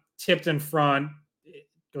shot tipped in front, it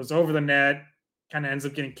goes over the net, kind of ends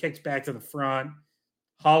up getting kicked back to the front.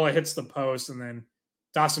 Holla hits the post, and then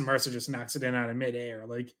Dawson Mercer just knocks it in out of midair.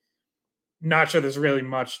 Like, not sure there's really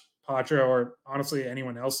much Patra or honestly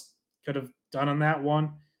anyone else could have done on that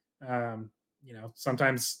one.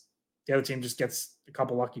 Sometimes the other team just gets a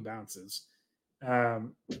couple lucky bounces.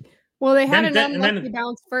 Well, they had an unlucky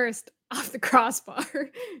bounce first off the crossbar.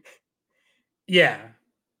 Yeah.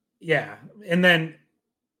 And then,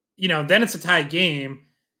 then it's a tie game,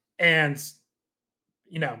 and,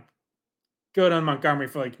 good on Montgomery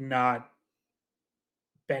for not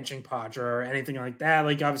benching Patra or anything like that.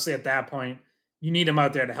 Like, obviously at that point, you need him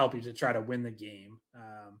out there to help you to try to win the game.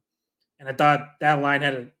 And I thought that line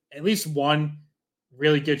had at least one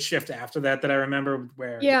really good shift after that I remember,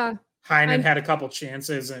 where Heinen had a couple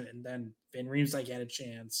chances, and then Van Riemsdyk had a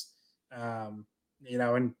chance, and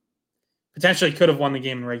potentially could have won the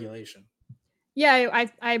game in regulation. Yeah,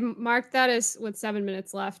 I marked that as with 7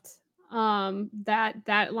 minutes left.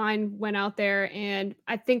 That line went out there, and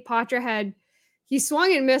I think Patra he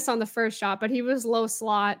swung and missed on the first shot, but he was low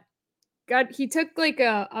slot. He took like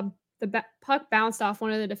a the puck bounced off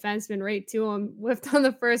one of the defensemen right to him, whiffed on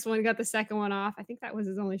the first one, got the second one off. I think that was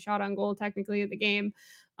his only shot on goal technically of the game.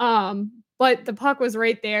 But the puck was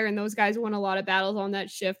right there, and those guys won a lot of battles on that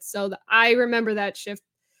shift. So I remember that shift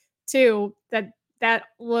too, that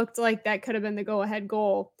looked like that could have been the go-ahead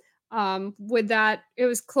goal. With that, it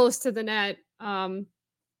was close to the net.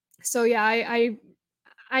 So yeah,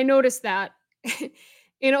 I noticed that.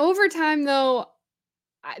 In overtime, though,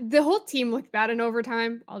 the whole team looked bad in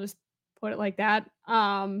overtime. I'll just put it like that.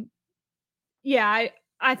 Yeah,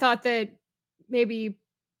 I thought that maybe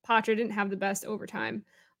Patra didn't have the best overtime,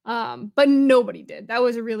 but nobody did. That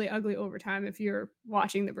was a really ugly overtime if you're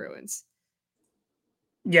watching the Bruins.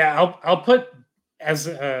 Yeah, I'll put as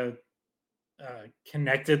a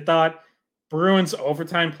connected thought, Bruins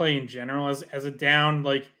overtime play in general as a down.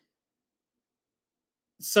 Like,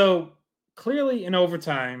 so clearly in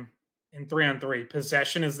overtime in 3-on-3,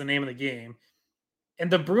 possession is the name of the game.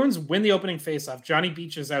 And the Bruins win the opening faceoff. Johnny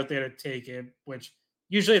Beach is out there to take it, which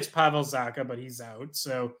usually it's Pavel Zacha, but he's out.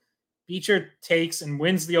 So Beecher takes and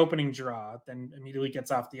wins the opening draw, then immediately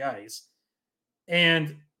gets off the ice.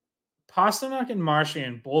 And Pasternak and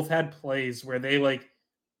Marchand both had plays where they like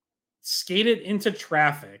skated into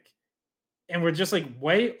traffic and were just like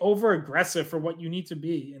way over aggressive for what you need to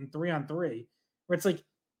be in 3-on-3, where it's like,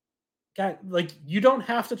 God, like you don't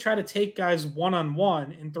have to try to take guys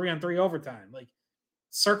 1-on-1 in 3-on-3 overtime. Like,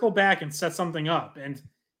 circle back and set something up. And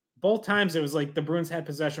both times it was like the Bruins had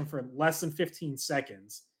possession for less than 15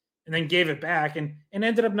 seconds and then gave it back and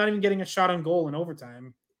ended up not even getting a shot on goal in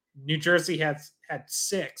overtime. New Jersey had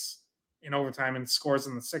 6 in overtime and scores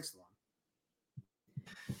in the 6th one.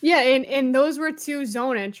 Yeah, and those were 2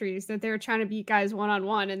 zone entries that they were trying to beat guys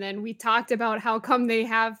 1-on-1. And then we talked about how come they've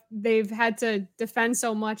had to defend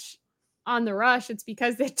so much on the rush. It's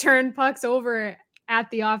because they turned pucks over at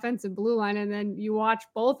the offensive blue line, and then you watch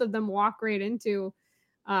both of them walk right into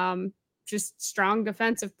just strong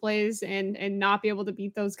defensive plays and not be able to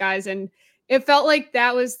beat those guys. And it felt like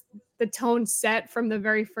that was the tone set from the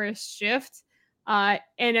very first shift, and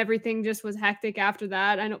everything just was hectic after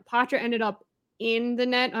that. I know Patra ended up in the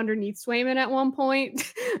net underneath Swayman at one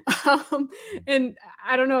point. And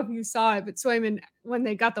I don't know if you saw it, but Swayman, when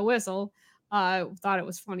they got the whistle, thought it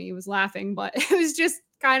was funny. He was laughing, but it was just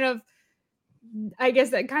kind of, I guess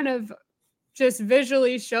that kind of just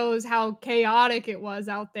visually shows how chaotic it was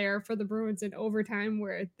out there for the Bruins in overtime,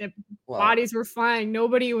 where the bodies were flying.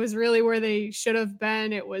 Nobody was really where they should have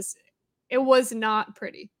been. It was not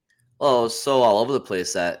pretty. Well, it was so all over the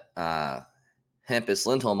place that Hampus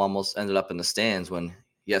Lindholm almost ended up in the stands when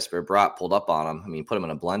Jesper Bratt pulled up on him. I mean, put him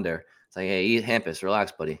in a blender. It's like, hey, Hampus,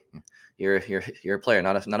 relax, buddy. You're a player,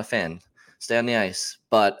 not a fan. Stay on the ice.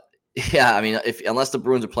 But yeah, I mean, unless the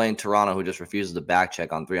Bruins are playing Toronto, who just refuses to back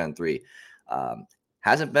check on 3-on-3,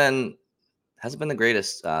 hasn't been the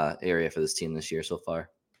greatest area for this team this year so far.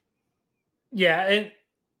 Yeah, and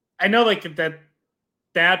I know like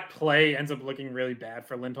that play ends up looking really bad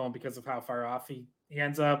for Lindholm because of how far off he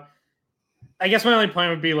ends up. I guess my only point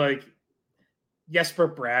would be like Jesper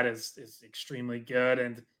Bratt is extremely good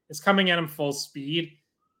and is coming at him full speed,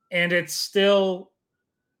 and it's still,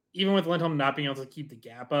 even with Lindholm not being able to keep the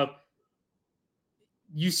gap up,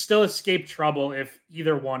 you still escape trouble if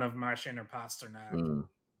either one of Marchand or Pasternak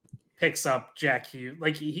picks up Jack Hughes.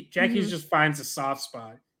 Like Jack Hughes just finds a soft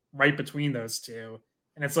spot right between those two,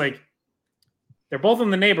 and it's like they're both in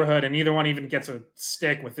the neighborhood, and neither one even gets a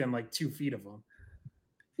stick within like 2 feet of them.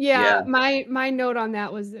 Yeah. My note on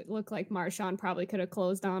that was it looked like Marchand probably could have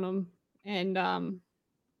closed on him, and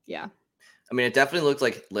yeah. I mean, it definitely looked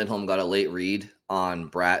like Lindholm got a late read on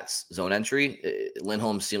Bratt's zone entry.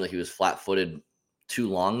 Lindholm seemed like he was flat-footed too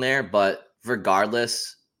long there, but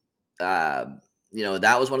regardless, that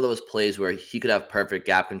was one of those plays where he could have perfect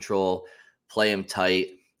gap control, play him tight.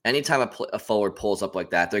 Anytime a forward pulls up like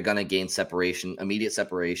that, they're going to gain separation, immediate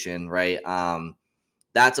separation, right?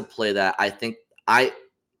 That's a play that I think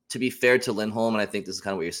to be fair to Lindholm, and I think this is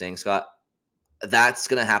kind of what you're saying, Scott, that's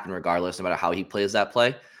going to happen regardless, no matter how he plays that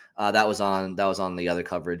play. That was on the other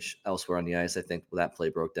coverage elsewhere on the ice, I think, that play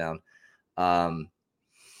broke down.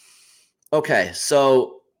 Okay,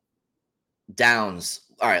 so downs.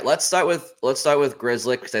 All right, let's start with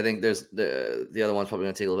Grzelcyk, because I think there's the other one's probably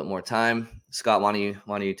going to take a little bit more time. Scott, why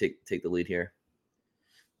don't you take the lead here?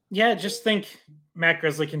 Yeah, I just think Matt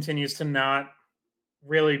Grzelcyk continues to not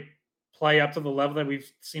really play up to the level that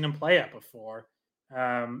we've seen him play at before.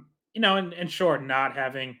 And sure, not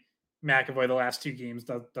having McAvoy the last 2 games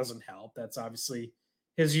doesn't help. That's obviously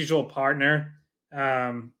his usual partner.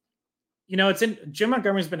 It's in Jim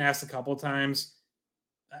Montgomery's been asked a couple of times.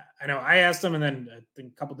 I know I asked him, and then I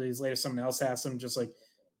think a couple of days later, someone else asked him, just like,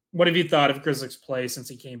 what have you thought of Grizzlick's play since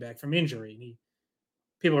he came back from injury?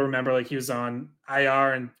 People remember like he was on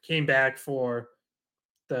IR and came back for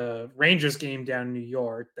the Rangers game down in New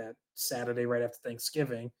York that Saturday right after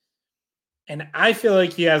Thanksgiving. And I feel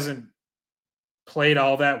like he hasn't played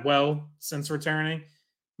all that well since returning.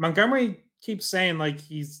 Montgomery keeps saying like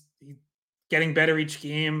he's getting better each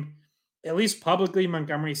game. At least publicly,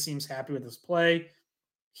 Montgomery seems happy with his play.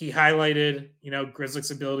 He highlighted,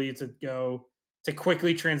 Grizzlick's ability to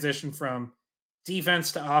quickly transition from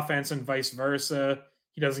defense to offense and vice versa.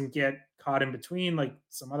 He doesn't get caught in between like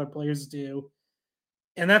some other players do.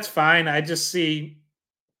 And that's fine. I see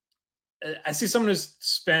someone who's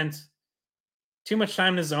spent too much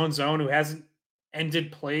time in his own zone who hasn't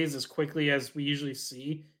ended plays as quickly as we usually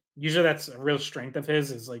see. Usually that's a real strength of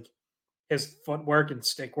his, is like his footwork and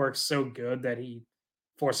stick work so good that he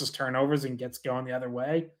forces turnovers and gets going the other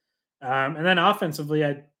way. And then offensively,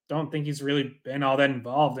 I don't think he's really been all that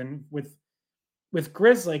involved. And with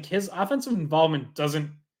Grizz, like his offensive involvement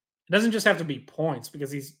doesn't just have to be points,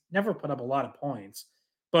 because he's never put up a lot of points,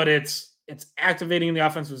 but it's activating the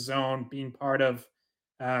offensive zone, being part of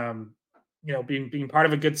being part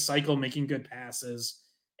of a good cycle, making good passes.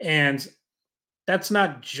 And that's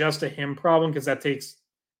not just a him problem, because that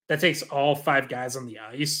takes all 5 guys on the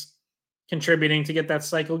ice contributing to get that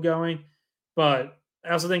cycle going. But I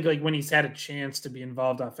also think like when he's had a chance to be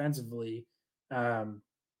involved offensively,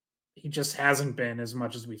 he just hasn't been as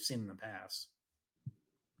much as we've seen in the past.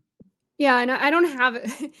 Yeah, and I don't have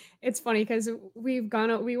it. It's funny because we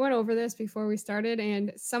went over this before we started,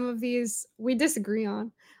 and some of these we disagree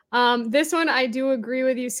on. This one I do agree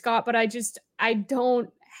with you, Scott, but I don't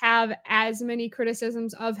have as many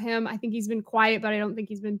criticisms of him. I think he's been quiet, but I don't think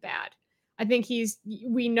he's been bad. I think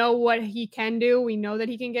we know what he can do. We know that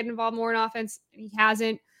he can get involved more in offense, and he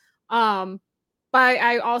hasn't. But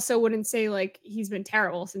I also wouldn't say like he's been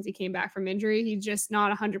terrible since he came back from injury. He's just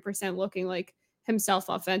not 100% looking like himself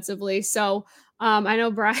offensively. So I know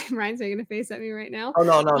Brian's making a face at me right now. Oh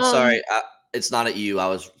no, sorry. It's not at you. I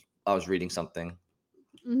was reading something.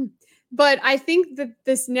 But I think that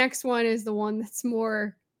this next one is the one that's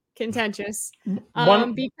more contentious.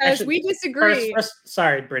 Because we disagree.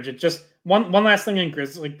 Sorry, Bridget. Just one last thing in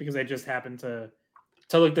Grizzly, because I just happened to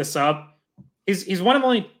look this up. He's one of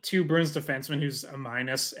only 2 Bruins defensemen who's a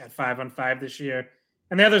minus at 5-on-5 this year.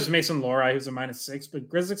 And the other is Mason Lohrei, who's a -6, but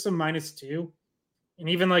Grizzlick's a -2. And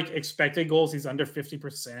even like expected goals, he's under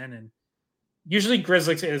 50%. And usually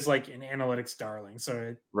Grizzlick is like an analytics darling.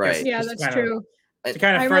 So right. Yeah, that's true. To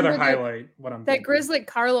kind of further highlight what I'm that Grizzlick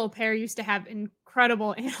Carlo pair used to have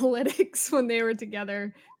incredible analytics when they were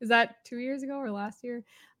together. Is that 2 years ago or last year?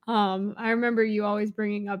 I remember you always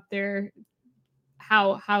bringing up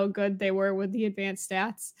how good they were with the advanced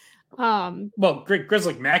stats. Well,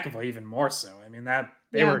 Grizzlick McAvoy even more so. I mean, that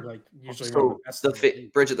they were like usually so one of the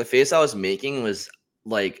best. Bridget, the face I was making was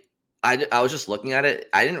like I was just looking at it.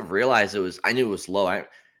 I didn't realize I knew it was low.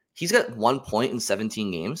 He's got 1 point in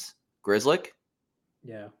 17 games. Grizzlick.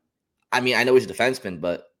 Yeah. I mean, I know he's a defenseman,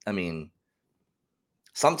 but I mean,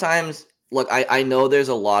 sometimes look, I know there's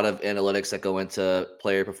a lot of analytics that go into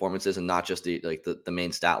player performances and not just the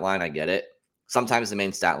main stat line. I get it. Sometimes the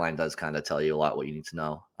main stat line does kind of tell you a lot what you need to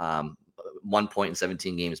know. 1 point in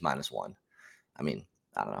 17 games -1. I mean,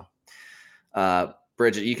 I don't know.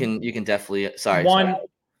 Bridget, you can definitely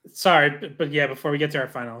Sorry, but yeah, before we get to our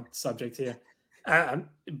final subject here.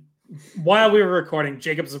 While we were recording,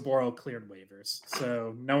 Jacob Zaboral cleared waivers,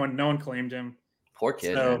 so no one claimed him. Poor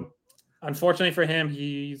kid. So, man. Unfortunately for him,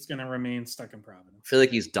 he's going to remain stuck in Providence. I feel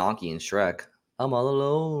like he's Donkey in Shrek. I'm all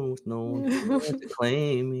alone with no one to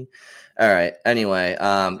claim me. All right. Anyway,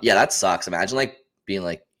 yeah, that sucks. Imagine like being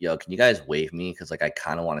like, yo, can you guys waive me? Because like I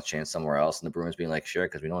kind of want a chance somewhere else. And the Bruins being like, sure,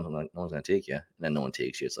 because we know no one's going to take you. And then no one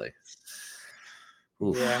takes you. It's like,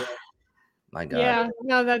 oof. Yeah. My God. Yeah,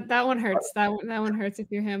 no, that one hurts. That one hurts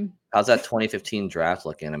if you're him. How's that 2015 draft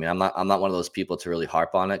looking? I mean, I'm not one of those people to really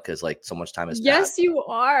harp on it because like so much time has passed. Yes, you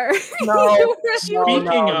are. No,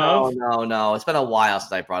 No. It's been a while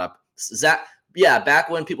since I brought up Zach. Yeah, back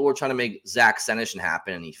when people were trying to make Zach Senyshyn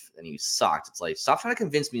happen and he sucked. It's like, stop trying to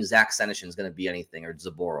convince me Zach Senyshyn is going to be anything, or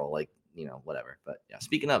Zaboral, like, whatever. But yeah,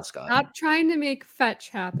 speaking of, Scott. Stop trying to make fetch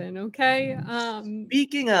happen, okay?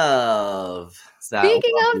 Speaking of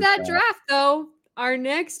that draft, though, our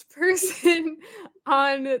next person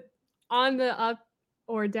on the up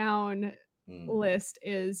or down list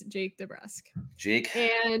is Jake DeBrusk.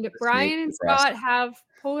 And Brian and Scott have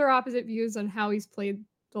polar opposite views on how he's played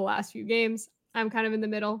the last few games. I'm kind of in the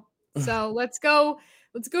middle. So let's go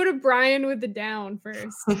to Brian with the down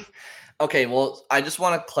first. Okay, well, I just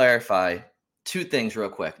want to clarify 2 things real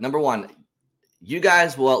quick. Number one, you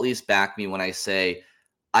guys will at least back me when I say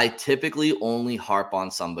I typically only harp on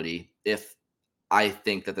somebody if I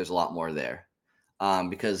think that there's a lot more there,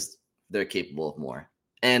 because they're capable of more.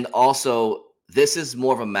 And also, this is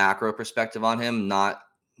more of a macro perspective on him, not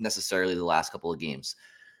necessarily the last couple of games.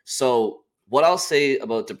 So what I'll say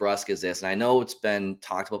about DeBrusque is this, and I know it's been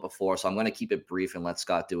talked about before, so I'm going to keep it brief and let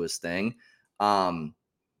Scott do his thing.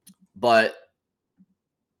 But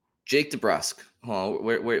Jake DeBrusque,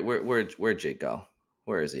 where'd Jake go?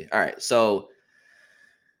 Where is he? All right, so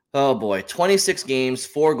oh boy, 26 games,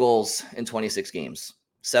 4 goals in 26 games,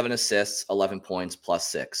 7 assists, 11 points plus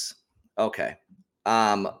 6. Okay.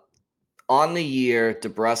 On the year,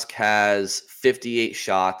 DeBrusque has 58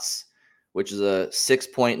 shots, which is a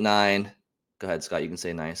 6.9. Go ahead, Scott. You can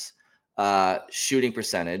say nice. Shooting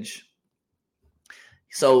percentage.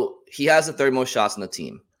 So he has the third most shots on the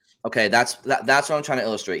team. Okay, that's what I'm trying to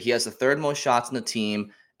illustrate. He has the third most shots on the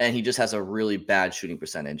team, and he just has a really bad shooting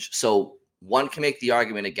percentage. So one can make the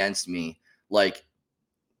argument against me, like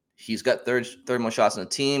he's got third most shots on the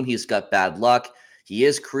team. He's got bad luck. He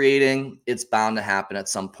is creating. It's bound to happen at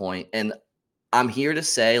some point. And I'm here to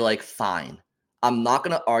say, like, fine. I'm not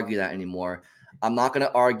going to argue that anymore. I'm not going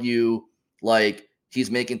to argue like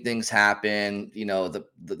he's making things happen. You know,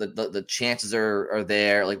 the chances are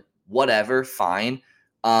there. Like, whatever, fine.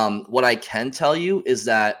 What I can tell you is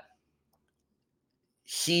that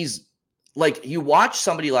he's like, you watch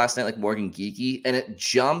somebody last night like Morgan Geekie, and it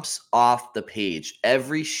jumps off the page.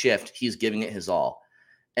 Every shift, he's giving it his all.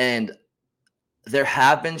 And there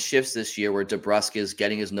have been shifts this year where DeBrusque is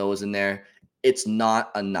getting his nose in there. It's not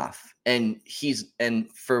enough. And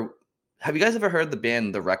have you guys ever heard the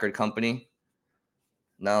band The Record Company?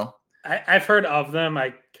 No? I've heard of them.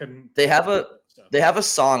 I couldn't. They have a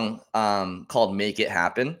song called Make It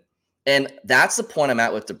Happen. And that's the point I'm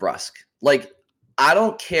at with DeBrusque. Like, I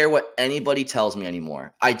don't care what anybody tells me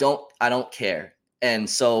anymore. I don't care. And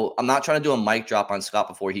so I'm not trying to do a mic drop on Scott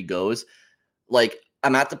before he goes. Like,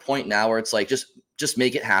 I'm at the point now where it's like, just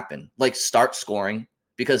make it happen. Like, start scoring,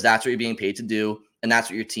 because that's what you're being paid to do. And that's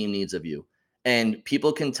what your team needs of you. And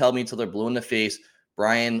people can tell me till they're blue in the face,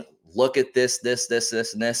 Brian, look at this,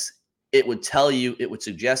 and this. It would tell you, it would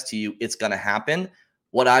suggest to you it's going to happen.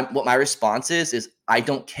 What my response is I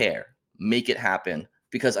don't care. Make it happen.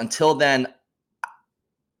 Because until then,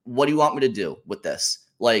 what do you want me to do with this?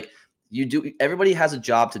 Like, everybody has a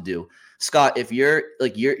job to do. Scott, if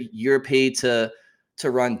you're paid to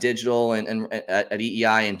run digital and at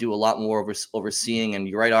EEI and do a lot more overseeing, and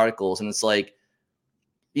you write articles, and it's like,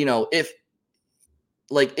 you know, if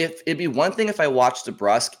it'd be one thing if I watched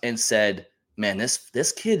DeBrusque and said, man,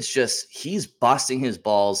 this kid's he's busting his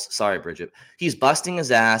balls. Sorry, Bridget. He's busting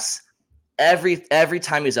his ass every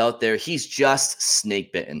time he's out there. He's just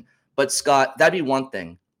snake bitten. But Scott, that'd be one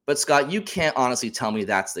thing. But Scott, you can't honestly tell me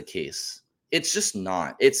that's the case. It's just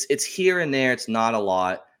not. It's here and there. It's not a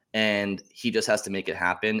lot. And he just has to make it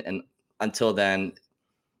happen. And until then,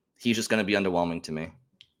 he's just going to be underwhelming to me.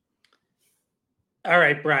 All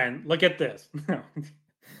right, Brian, look at this.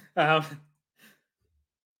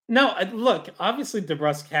 No, look, obviously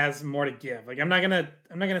DeBrusque has more to give. Like, I'm not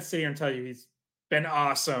gonna sit here and tell you he's been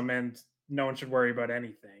awesome and no one should worry about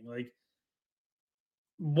anything. Like,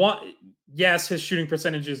 yes, his shooting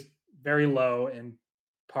percentage is very low, and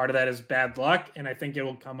part of that is bad luck, and I think it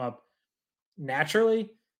will come up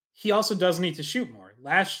naturally. He also does need to shoot more.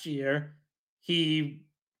 Last year, he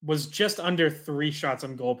was just under 3 shots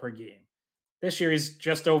on goal per game. This year, he's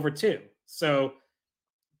just over 2. So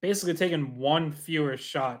basically taking 1 fewer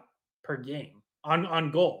shot per game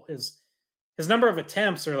on goal. His number of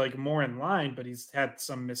attempts are like more in line, but he's had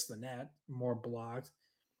some miss the net, more blocked.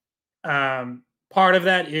 Part of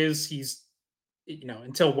that is he's,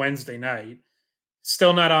 until Wednesday night,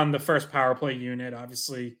 still not on the first power play unit.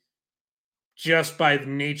 Obviously, just by the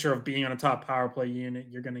nature of being on a top power play unit,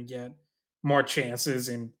 you're going to get more chances,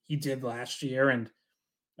 and he did last year. And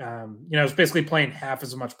is basically playing half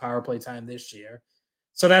as much power play time this year.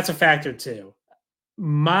 So that's a factor too.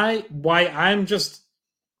 Why I'm just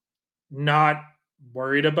not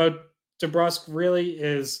worried about DeBrusque really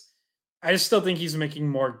is I just still think he's making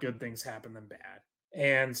more good things happen than bad.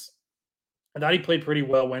 And I thought he played pretty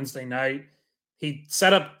well Wednesday night. He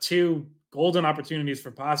set up 2 golden opportunities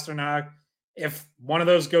for Pasternak. If one of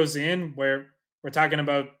those goes in, where we're talking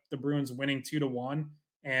about the Bruins winning 2-1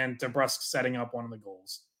 and DeBrusque setting up one of the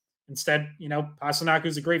goals. Instead, Pasternak,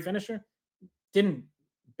 who's a great finisher, didn't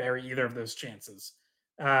bury either of those chances.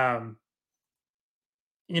 I'll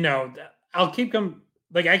keep them,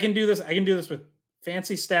 like, I can do this with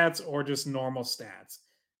fancy stats or just normal stats,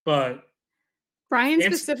 but Brian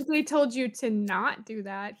specifically told you to not do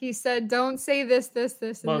that. He said, "Don't say this, this,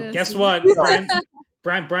 this, and Well, this." guess what?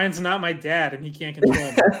 Brian's not my dad, and he can't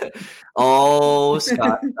control me. Oh,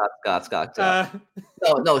 Scott.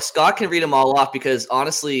 No, Scott can read them all off because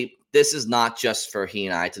honestly, this is not just for he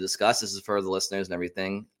and I to discuss. This is for the listeners and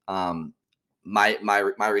everything.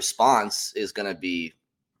 My response is going to be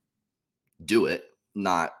do it,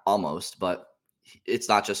 not almost, but it's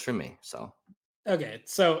not just for me. So okay,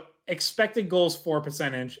 so expected goals for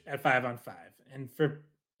percentage at 5-on-5, and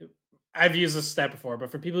I've used this stat before, but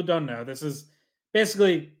for people who don't know, this is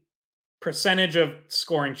basically percentage of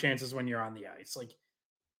scoring chances when you're on the ice. Like,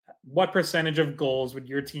 what percentage of goals would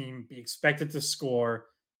your team be expected to score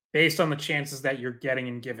based on the chances that you're getting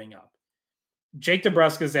and giving up? Jake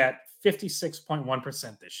DeBrusk is at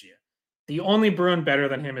 56.1% this year. The only Bruin better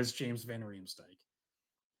than him is James Van Riemsdyk.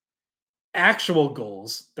 Actual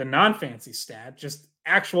goals, the non-fancy stat, just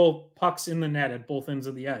actual pucks in the net at both ends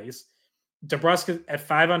of the ice. DeBrusk at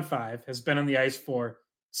 5-on-5 has been on the ice for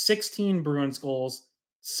 16 Bruins goals,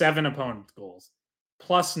 7 opponent goals,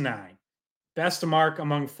 +9. Best mark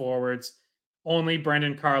among forwards. Only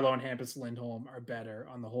Brendan Carlo and Hampus Lindholm are better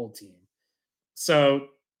on the whole team. So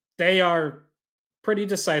they are pretty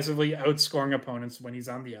decisively outscoring opponents when he's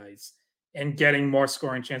on the ice and getting more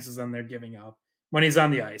scoring chances than they're giving up when he's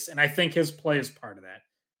on the ice. And I think his play is part of that.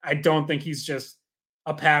 I don't think he's just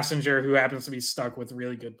a passenger who happens to be stuck with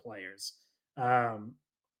really good players. I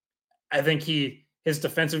think his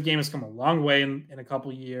defensive game has come a long way in a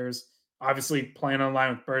couple years. Obviously, playing on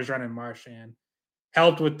line with Bergeron and Marchand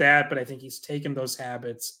helped with that, but I think he's taken those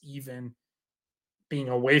habits, even being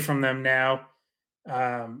away from them now.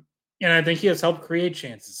 And I think he has helped create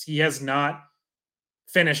chances. He has not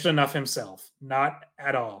finished enough himself, not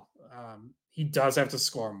at all. He does have to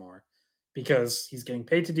score more because he's getting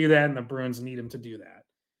paid to do that, and the Bruins need him to do that.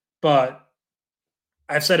 But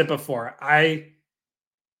I've said it before. I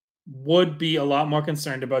would be a lot more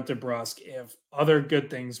concerned about DeBrusk if other good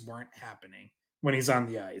things weren't happening when he's on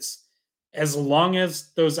the ice. As long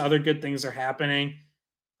as those other good things are happening,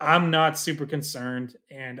 I'm not super concerned,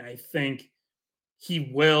 and I think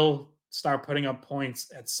he will start putting up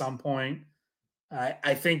points at some point.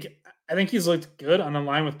 I think he's looked good on the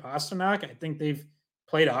line with Pasternak. I think they've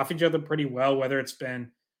played off each other pretty well, whether it's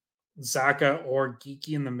been Zacha or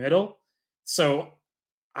Geekie in the middle. So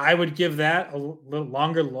I would give that a little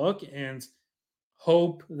longer look and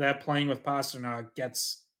hope that playing with Pasternak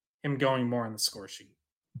gets him going more on the score sheet.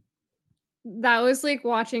 That was like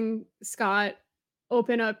watching Scott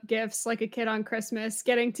open up gifts like a kid on Christmas.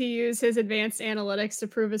 Getting to use his advanced analytics to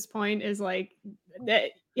prove his point is like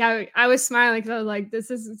that. Yeah, I was smiling because I was like, "This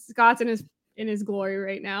is Scott's in his glory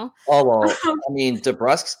right now." Oh well, I mean,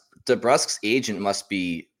 DeBrusk's agent must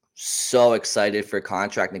be so excited for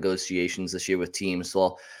contract negotiations this year with teams.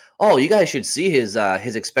 Well, you guys should see his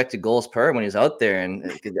expected goals per when he's out there, and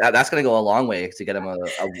that's going to go a long way to get him a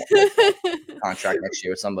contract next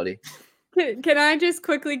year with somebody. Can I just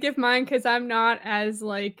quickly give mine because I'm not as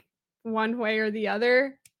like one way or the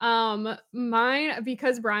other. Mine,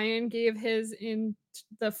 because Brian gave his in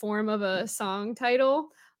the form of a song title,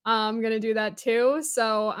 I'm gonna do that too.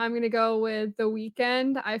 So I'm gonna go with The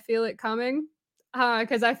Weekend. I Feel It Coming.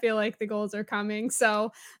 Because I feel like the goals are coming.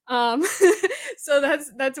 So so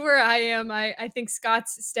that's where I am. I think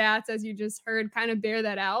Scott's stats, as you just heard, kind of bear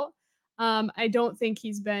that out. I don't think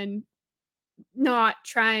he's been not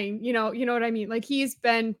trying, you know what I mean? Like he's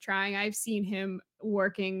been trying. I've seen him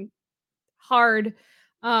working hard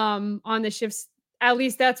on the shifts. At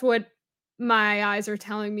least that's what my eyes are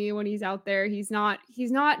telling me when he's out there. He's not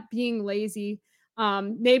being lazy.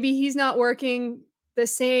 Maybe he's not working the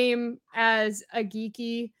same as a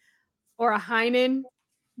Geekie or a Heinen.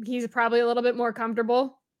 He's probably a little bit more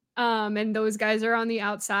comfortable. And those guys are on the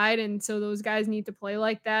outside, and so those guys need to play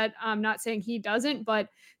like that. I'm not saying he doesn't, but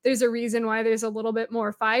there's a reason why there's a little bit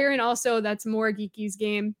more fire, and also that's more Geekie's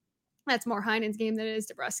game. That's more Heinen's game than it is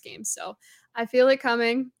DeBrusk's game. So I feel it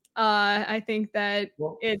coming. I think that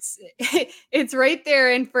it's it's right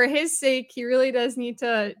there, and for his sake, he really does need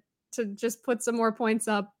to just put some more points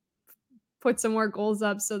up, put some more goals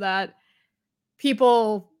up, so that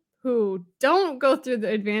people who don't go through the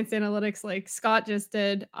advanced analytics like Scott just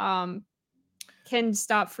did can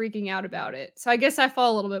stop freaking out about it. So I guess I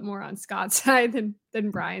fall a little bit more on Scott's side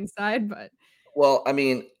than Brian's side, but well, I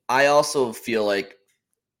mean, I also feel like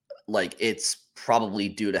it's probably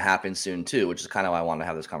due to happen soon too, which is kind of why I want to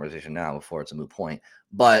have this conversation now before it's a moot point.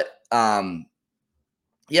 But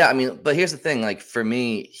yeah, I mean, but here's the thing, like for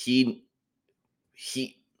me,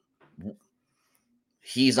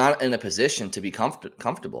 he's not in a position to be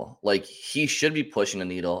comfortable. Like he should be pushing the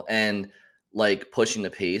needle. And like pushing the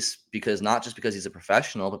pace, because not just because he's a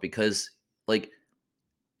professional, but because like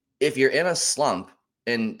if you're in a slump,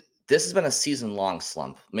 and this has been a season-long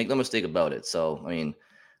slump, make no mistake about it. So I mean,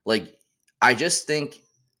 like I just think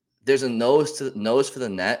there's a nose for the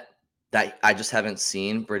net that I just haven't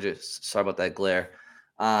seen. Bridget, sorry about that glare.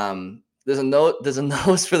 There's a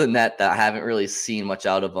nose for the net that I haven't really seen much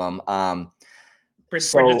out of him.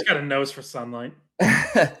 Bridget's got a nose for sunlight.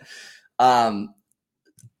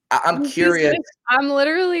 I'm curious. I'm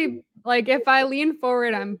literally like, if I lean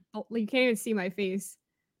forward, you can't even see my face.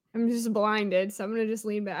 I'm just blinded, so I'm gonna just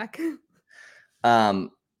lean back.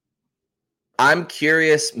 I'm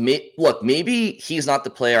curious. Look, maybe he's not the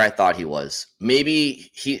player I thought he was.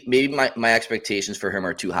 Maybe my expectations for him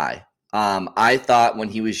are too high. I thought when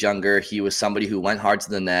he was younger, he was somebody who went hard to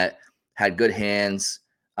the net, had good hands,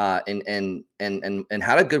 and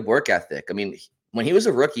had a good work ethic. I mean, when he was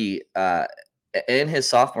a rookie, in his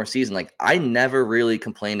sophomore season, like I never really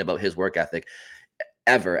complained about his work ethic.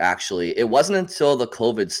 Ever, actually. It wasn't until the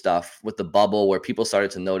COVID stuff with the bubble where people started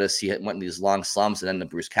to notice he went in these long slumps, and then the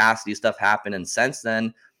Bruce Cassidy stuff happened. And since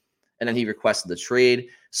then, and then he requested the trade.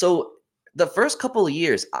 So the first couple of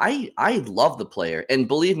years, I love the player. And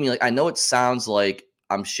believe me, like I know it sounds like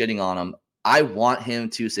I'm shitting on him. I want him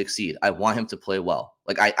to succeed. I want him to play well.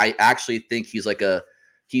 Like I actually think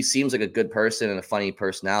he seems like a good person and a funny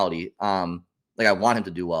personality. Like I want him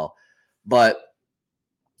to do well. But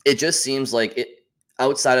it just seems like it,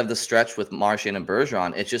 outside of the stretch with Marchand and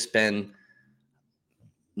Bergeron, it's just been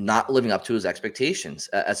not living up to his expectations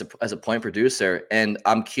as a point producer. And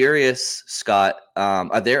I'm curious, Scott,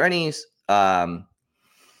 are there any? Well,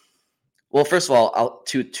 first of all,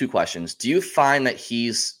 two questions. Do you find that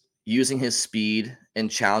he's using his speed and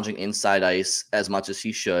challenging inside ice as much as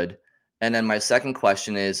he should? And then my second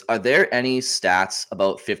question is, are there any stats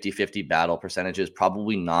about 50-50 battle percentages?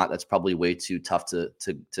 Probably not. That's probably way too tough to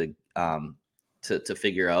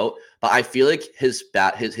figure out. But I feel like his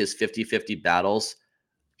 50-50 battles,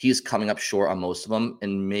 he's coming up short on most of them.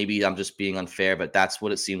 And maybe I'm just being unfair, but that's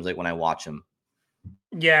what it seems like when I watch him.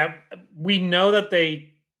 Yeah, we know that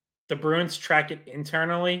the Bruins track it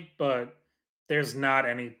internally, but there's not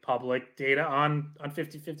any public data on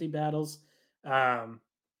 50-50 battles. I'm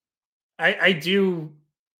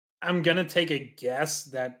gonna take a guess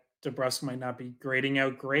that DeBrusk might not be grading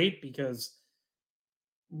out great, because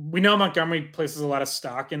we know Montgomery places a lot of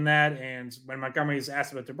stock in that. And when Montgomery is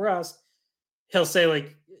asked about DeBrusk, he'll say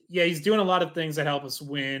like, yeah, he's doing a lot of things that help us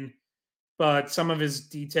win, but some of his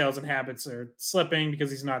details and habits are slipping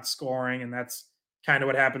because he's not scoring. And that's kind of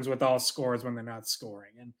what happens with all scorers when they're not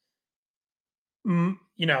scoring. And,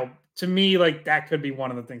 to me, like that could be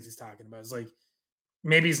one of the things he's talking about, is like,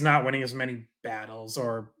 maybe he's not winning as many battles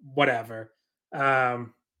or whatever. I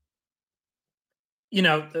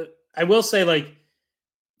will say, like,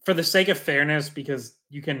 for the sake of fairness, because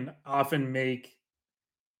you can often make,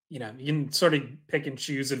 you can sort of pick and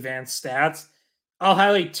choose advanced stats. I'll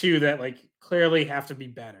highlight two that like clearly have to be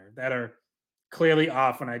better, that are clearly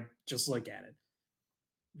off when I just look at it.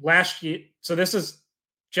 Last year, so this is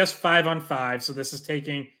just 5-on-5. So this is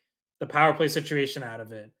taking the power play situation out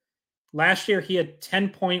of it. Last year, he had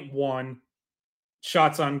 10.1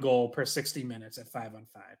 shots on goal per 60 minutes at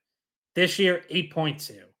 5-on-5. This year,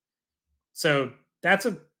 8.2. So that's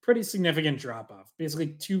a pretty significant drop off. Basically,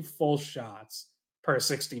 2 full shots per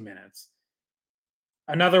 60 minutes.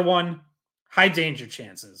 Another one, high danger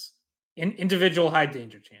chances. Individual high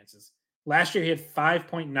danger chances. Last year, he had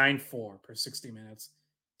 5.94 per 60 minutes.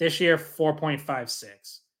 This year,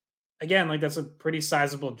 4.56. Again, like that's a pretty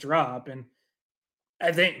sizable drop. And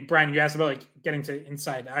I think, Brian, you asked about like getting to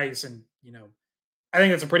inside ice, and I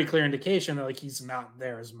think that's a pretty clear indication that like he's not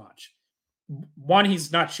there as much. One,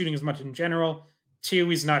 he's not shooting as much in general. Two,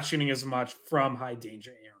 he's not shooting as much from high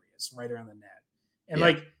danger areas right around the net. And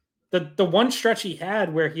like the one stretch he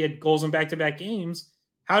had where he had goals in back-to-back games,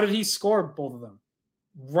 how did he score both of them?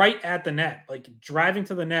 Right at the net, like driving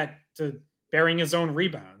to the net to burying his own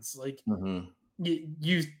rebounds. Like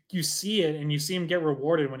you see it, and you see him get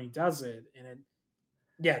rewarded when he does it, and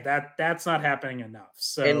that's not happening enough.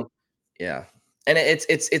 So and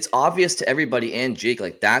it's obvious to everybody and Jake,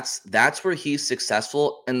 like that's where he's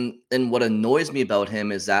successful. And what annoys me about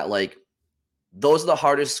him is that like those are the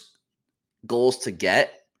hardest goals to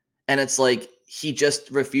get, and it's like he just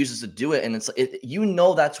refuses to do it. And it's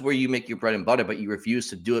that's where you make your bread and butter, but you refuse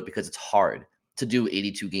to do it because it's hard to do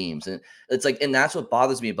 82 games. And it's like, and that's what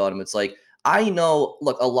bothers me about him. It's like, I know,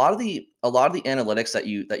 look, a lot of the analytics that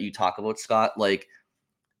you talk about, Scott, like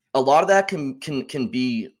a lot of that can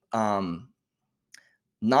be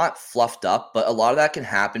not fluffed up, but a lot of that can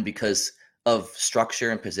happen because of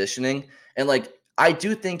structure and positioning. And like, I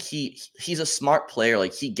do think he's a smart player.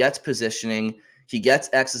 Like, he gets positioning, he gets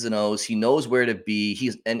X's and O's, he knows where to be.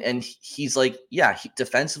 He's like, yeah,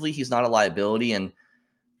 defensively, he's not a liability.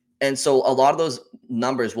 And so a lot of those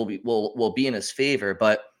numbers will be in his favor.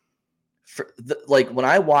 But like, when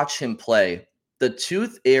I watch him play, the two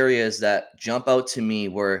areas that jump out to me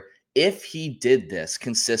were, if he did this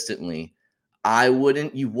consistently, you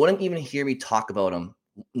wouldn't even hear me talk about him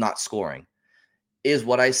not scoring, is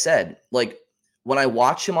what I said. Like, when I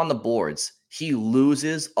watch him on the boards, he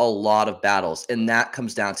loses a lot of battles, and that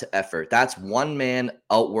comes down to effort. That's one man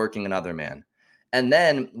outworking another man. And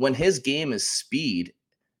then when his game is speed,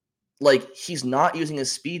 like, he's not using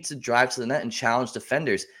his speed to drive to the net and challenge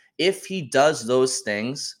defenders. If he does those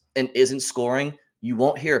things and isn't scoring, you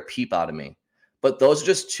won't hear a peep out of me. But those are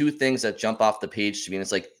just two things that jump off the page to me. And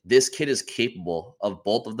it's like, this kid is capable of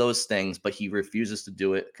both of those things, but he refuses to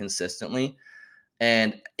do it consistently.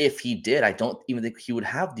 And if he did, I don't even think he would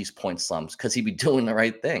have these point slumps, because he'd be doing the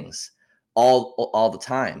right things all the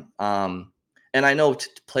time. And I know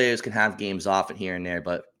players can have games off and here and there,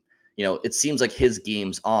 but it seems like his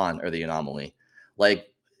games on are the anomaly. Like,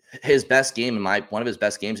 his best game one of his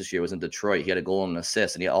best games this year was in Detroit. He had a goal and an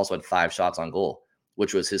assist, and he also had 5 shots on goal,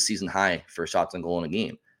 which was his season high for shots on goal in a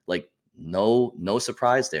game. Like, no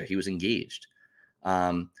surprise there. He was engaged.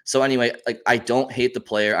 So anyway, like, I don't hate the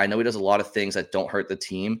player. I know he does a lot of things that don't hurt the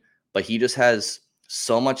team, but he just has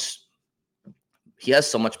so much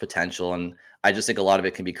potential. And I just think a lot of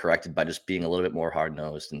it can be corrected by just being a little bit more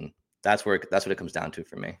hard-nosed. And that's what it comes down to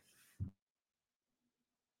for me.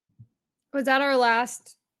 Was that our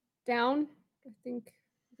last down? I think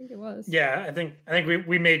it was. Yeah, I think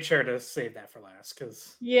we made sure to save that for last,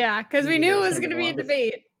 because we knew it was going to be a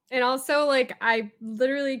debate. And also, like, I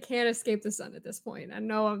literally can't escape the sun at this point. I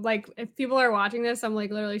know, I'm like, if people are watching this, I'm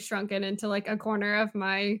like literally shrunken into like a corner of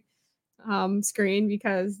my screen,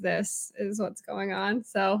 because this is what's going on.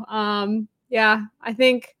 So yeah, I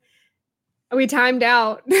think we timed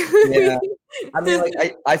out. Yeah. I mean,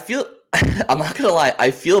 like, I feel I'm not gonna lie,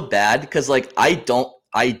 I feel bad, because like, I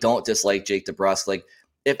don't dislike Jake DeBrusk. Like,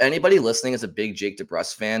 if anybody listening is a big Jake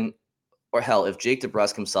DeBrusk fan, or hell, if Jake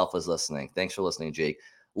DeBrusk himself is listening, thanks for listening, Jake.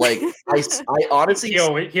 Like, I honestly,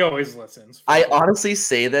 he always listens. I honestly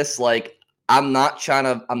say this, like, I'm not trying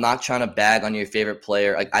to bag on your favorite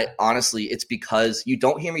player. Like, I honestly, it's because you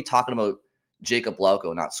don't hear me talking about Jacob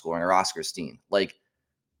Lauko not scoring, or Oscar Steen. Like,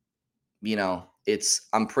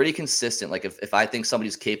 I'm pretty consistent. Like, if I think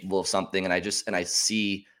somebody's capable of something, and I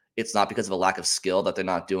see it's not because of a lack of skill that they're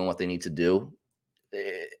not doing what they need to do,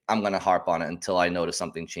 I'm going to harp on it until I notice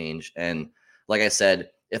something change. And like I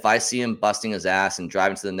said, if I see him busting his ass and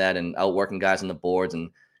driving to the net and outworking guys on the boards and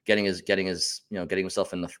getting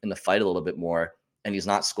himself in the fight a little bit more, and he's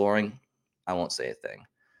not scoring, I won't say a thing.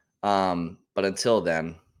 But until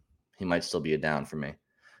then, he might still be a down for me.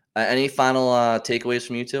 Any final takeaways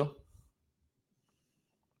from you two?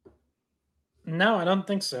 No, I don't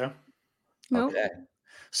think so. Nope. Okay.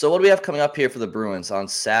 So what do we have coming up here for the Bruins? On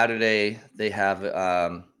Saturday, they have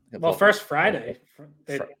first Friday.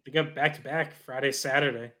 They go back to back, Friday,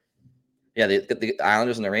 Saturday. Yeah, the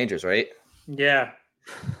Islanders and the Rangers, right? Yeah.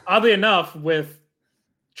 Oddly enough, with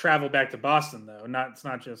travel back to Boston, though, it's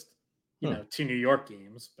not just 2 New York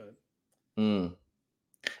games, but.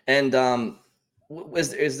 And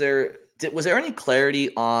was there any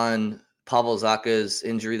clarity on Pavel Zacha's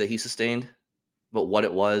injury that he sustained, but what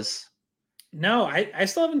it was? No, I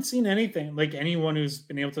still haven't seen anything, like anyone who's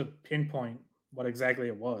been able to pinpoint what exactly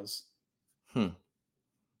it was.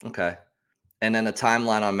 Okay. And then the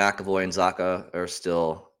timeline on McAvoy and Zacha are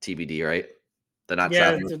still TBD, right? They're not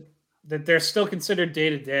traveling. They're still considered day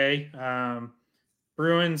to day.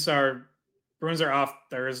 Bruins are off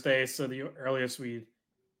Thursday, so the earliest we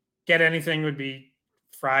get anything would be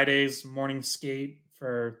Friday's morning skate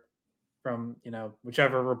from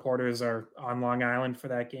whichever reporters are on Long Island for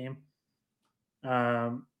that game.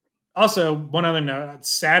 Also, one other note: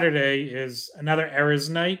 Saturday is another Errors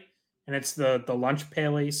night, and it's the lunch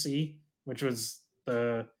pail AC, which was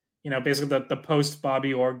the basically the post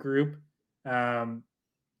Bobby Orr group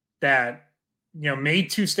that made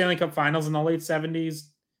 2 Stanley Cup Finals in the late 70s,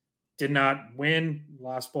 did not win,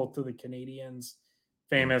 lost both to the Canadiens.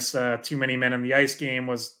 Famous Too Many Men in the Ice game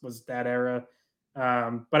was that era.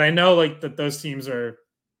 But I know like that those teams are,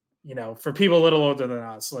 for people a little older than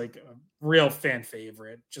us, like a real fan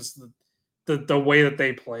favorite. Just the way that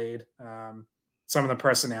they played, some of the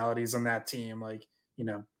personalities on that team, like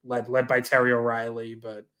led by Terry O'Reilly,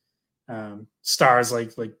 but stars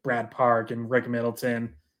like Brad Park and Rick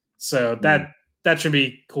Middleton. So that should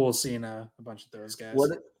be cool seeing a bunch of those guys.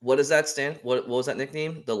 What does that stand? What was that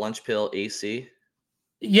nickname? The Lunch Pill AC?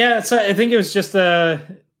 Yeah, so I think it was just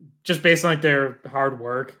based on like their hard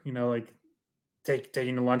work, like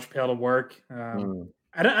taking the lunch pail to work.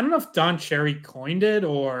 I don't know if Don Cherry coined it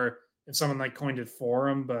or if someone like coined it for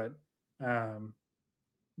him, but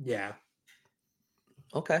yeah.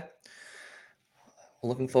 Okay.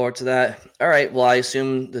 Looking forward to that. All right. Well, I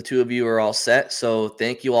assume the two of you are all set. So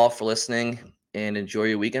thank you all for listening and enjoy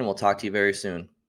your weekend. We'll talk to you very soon.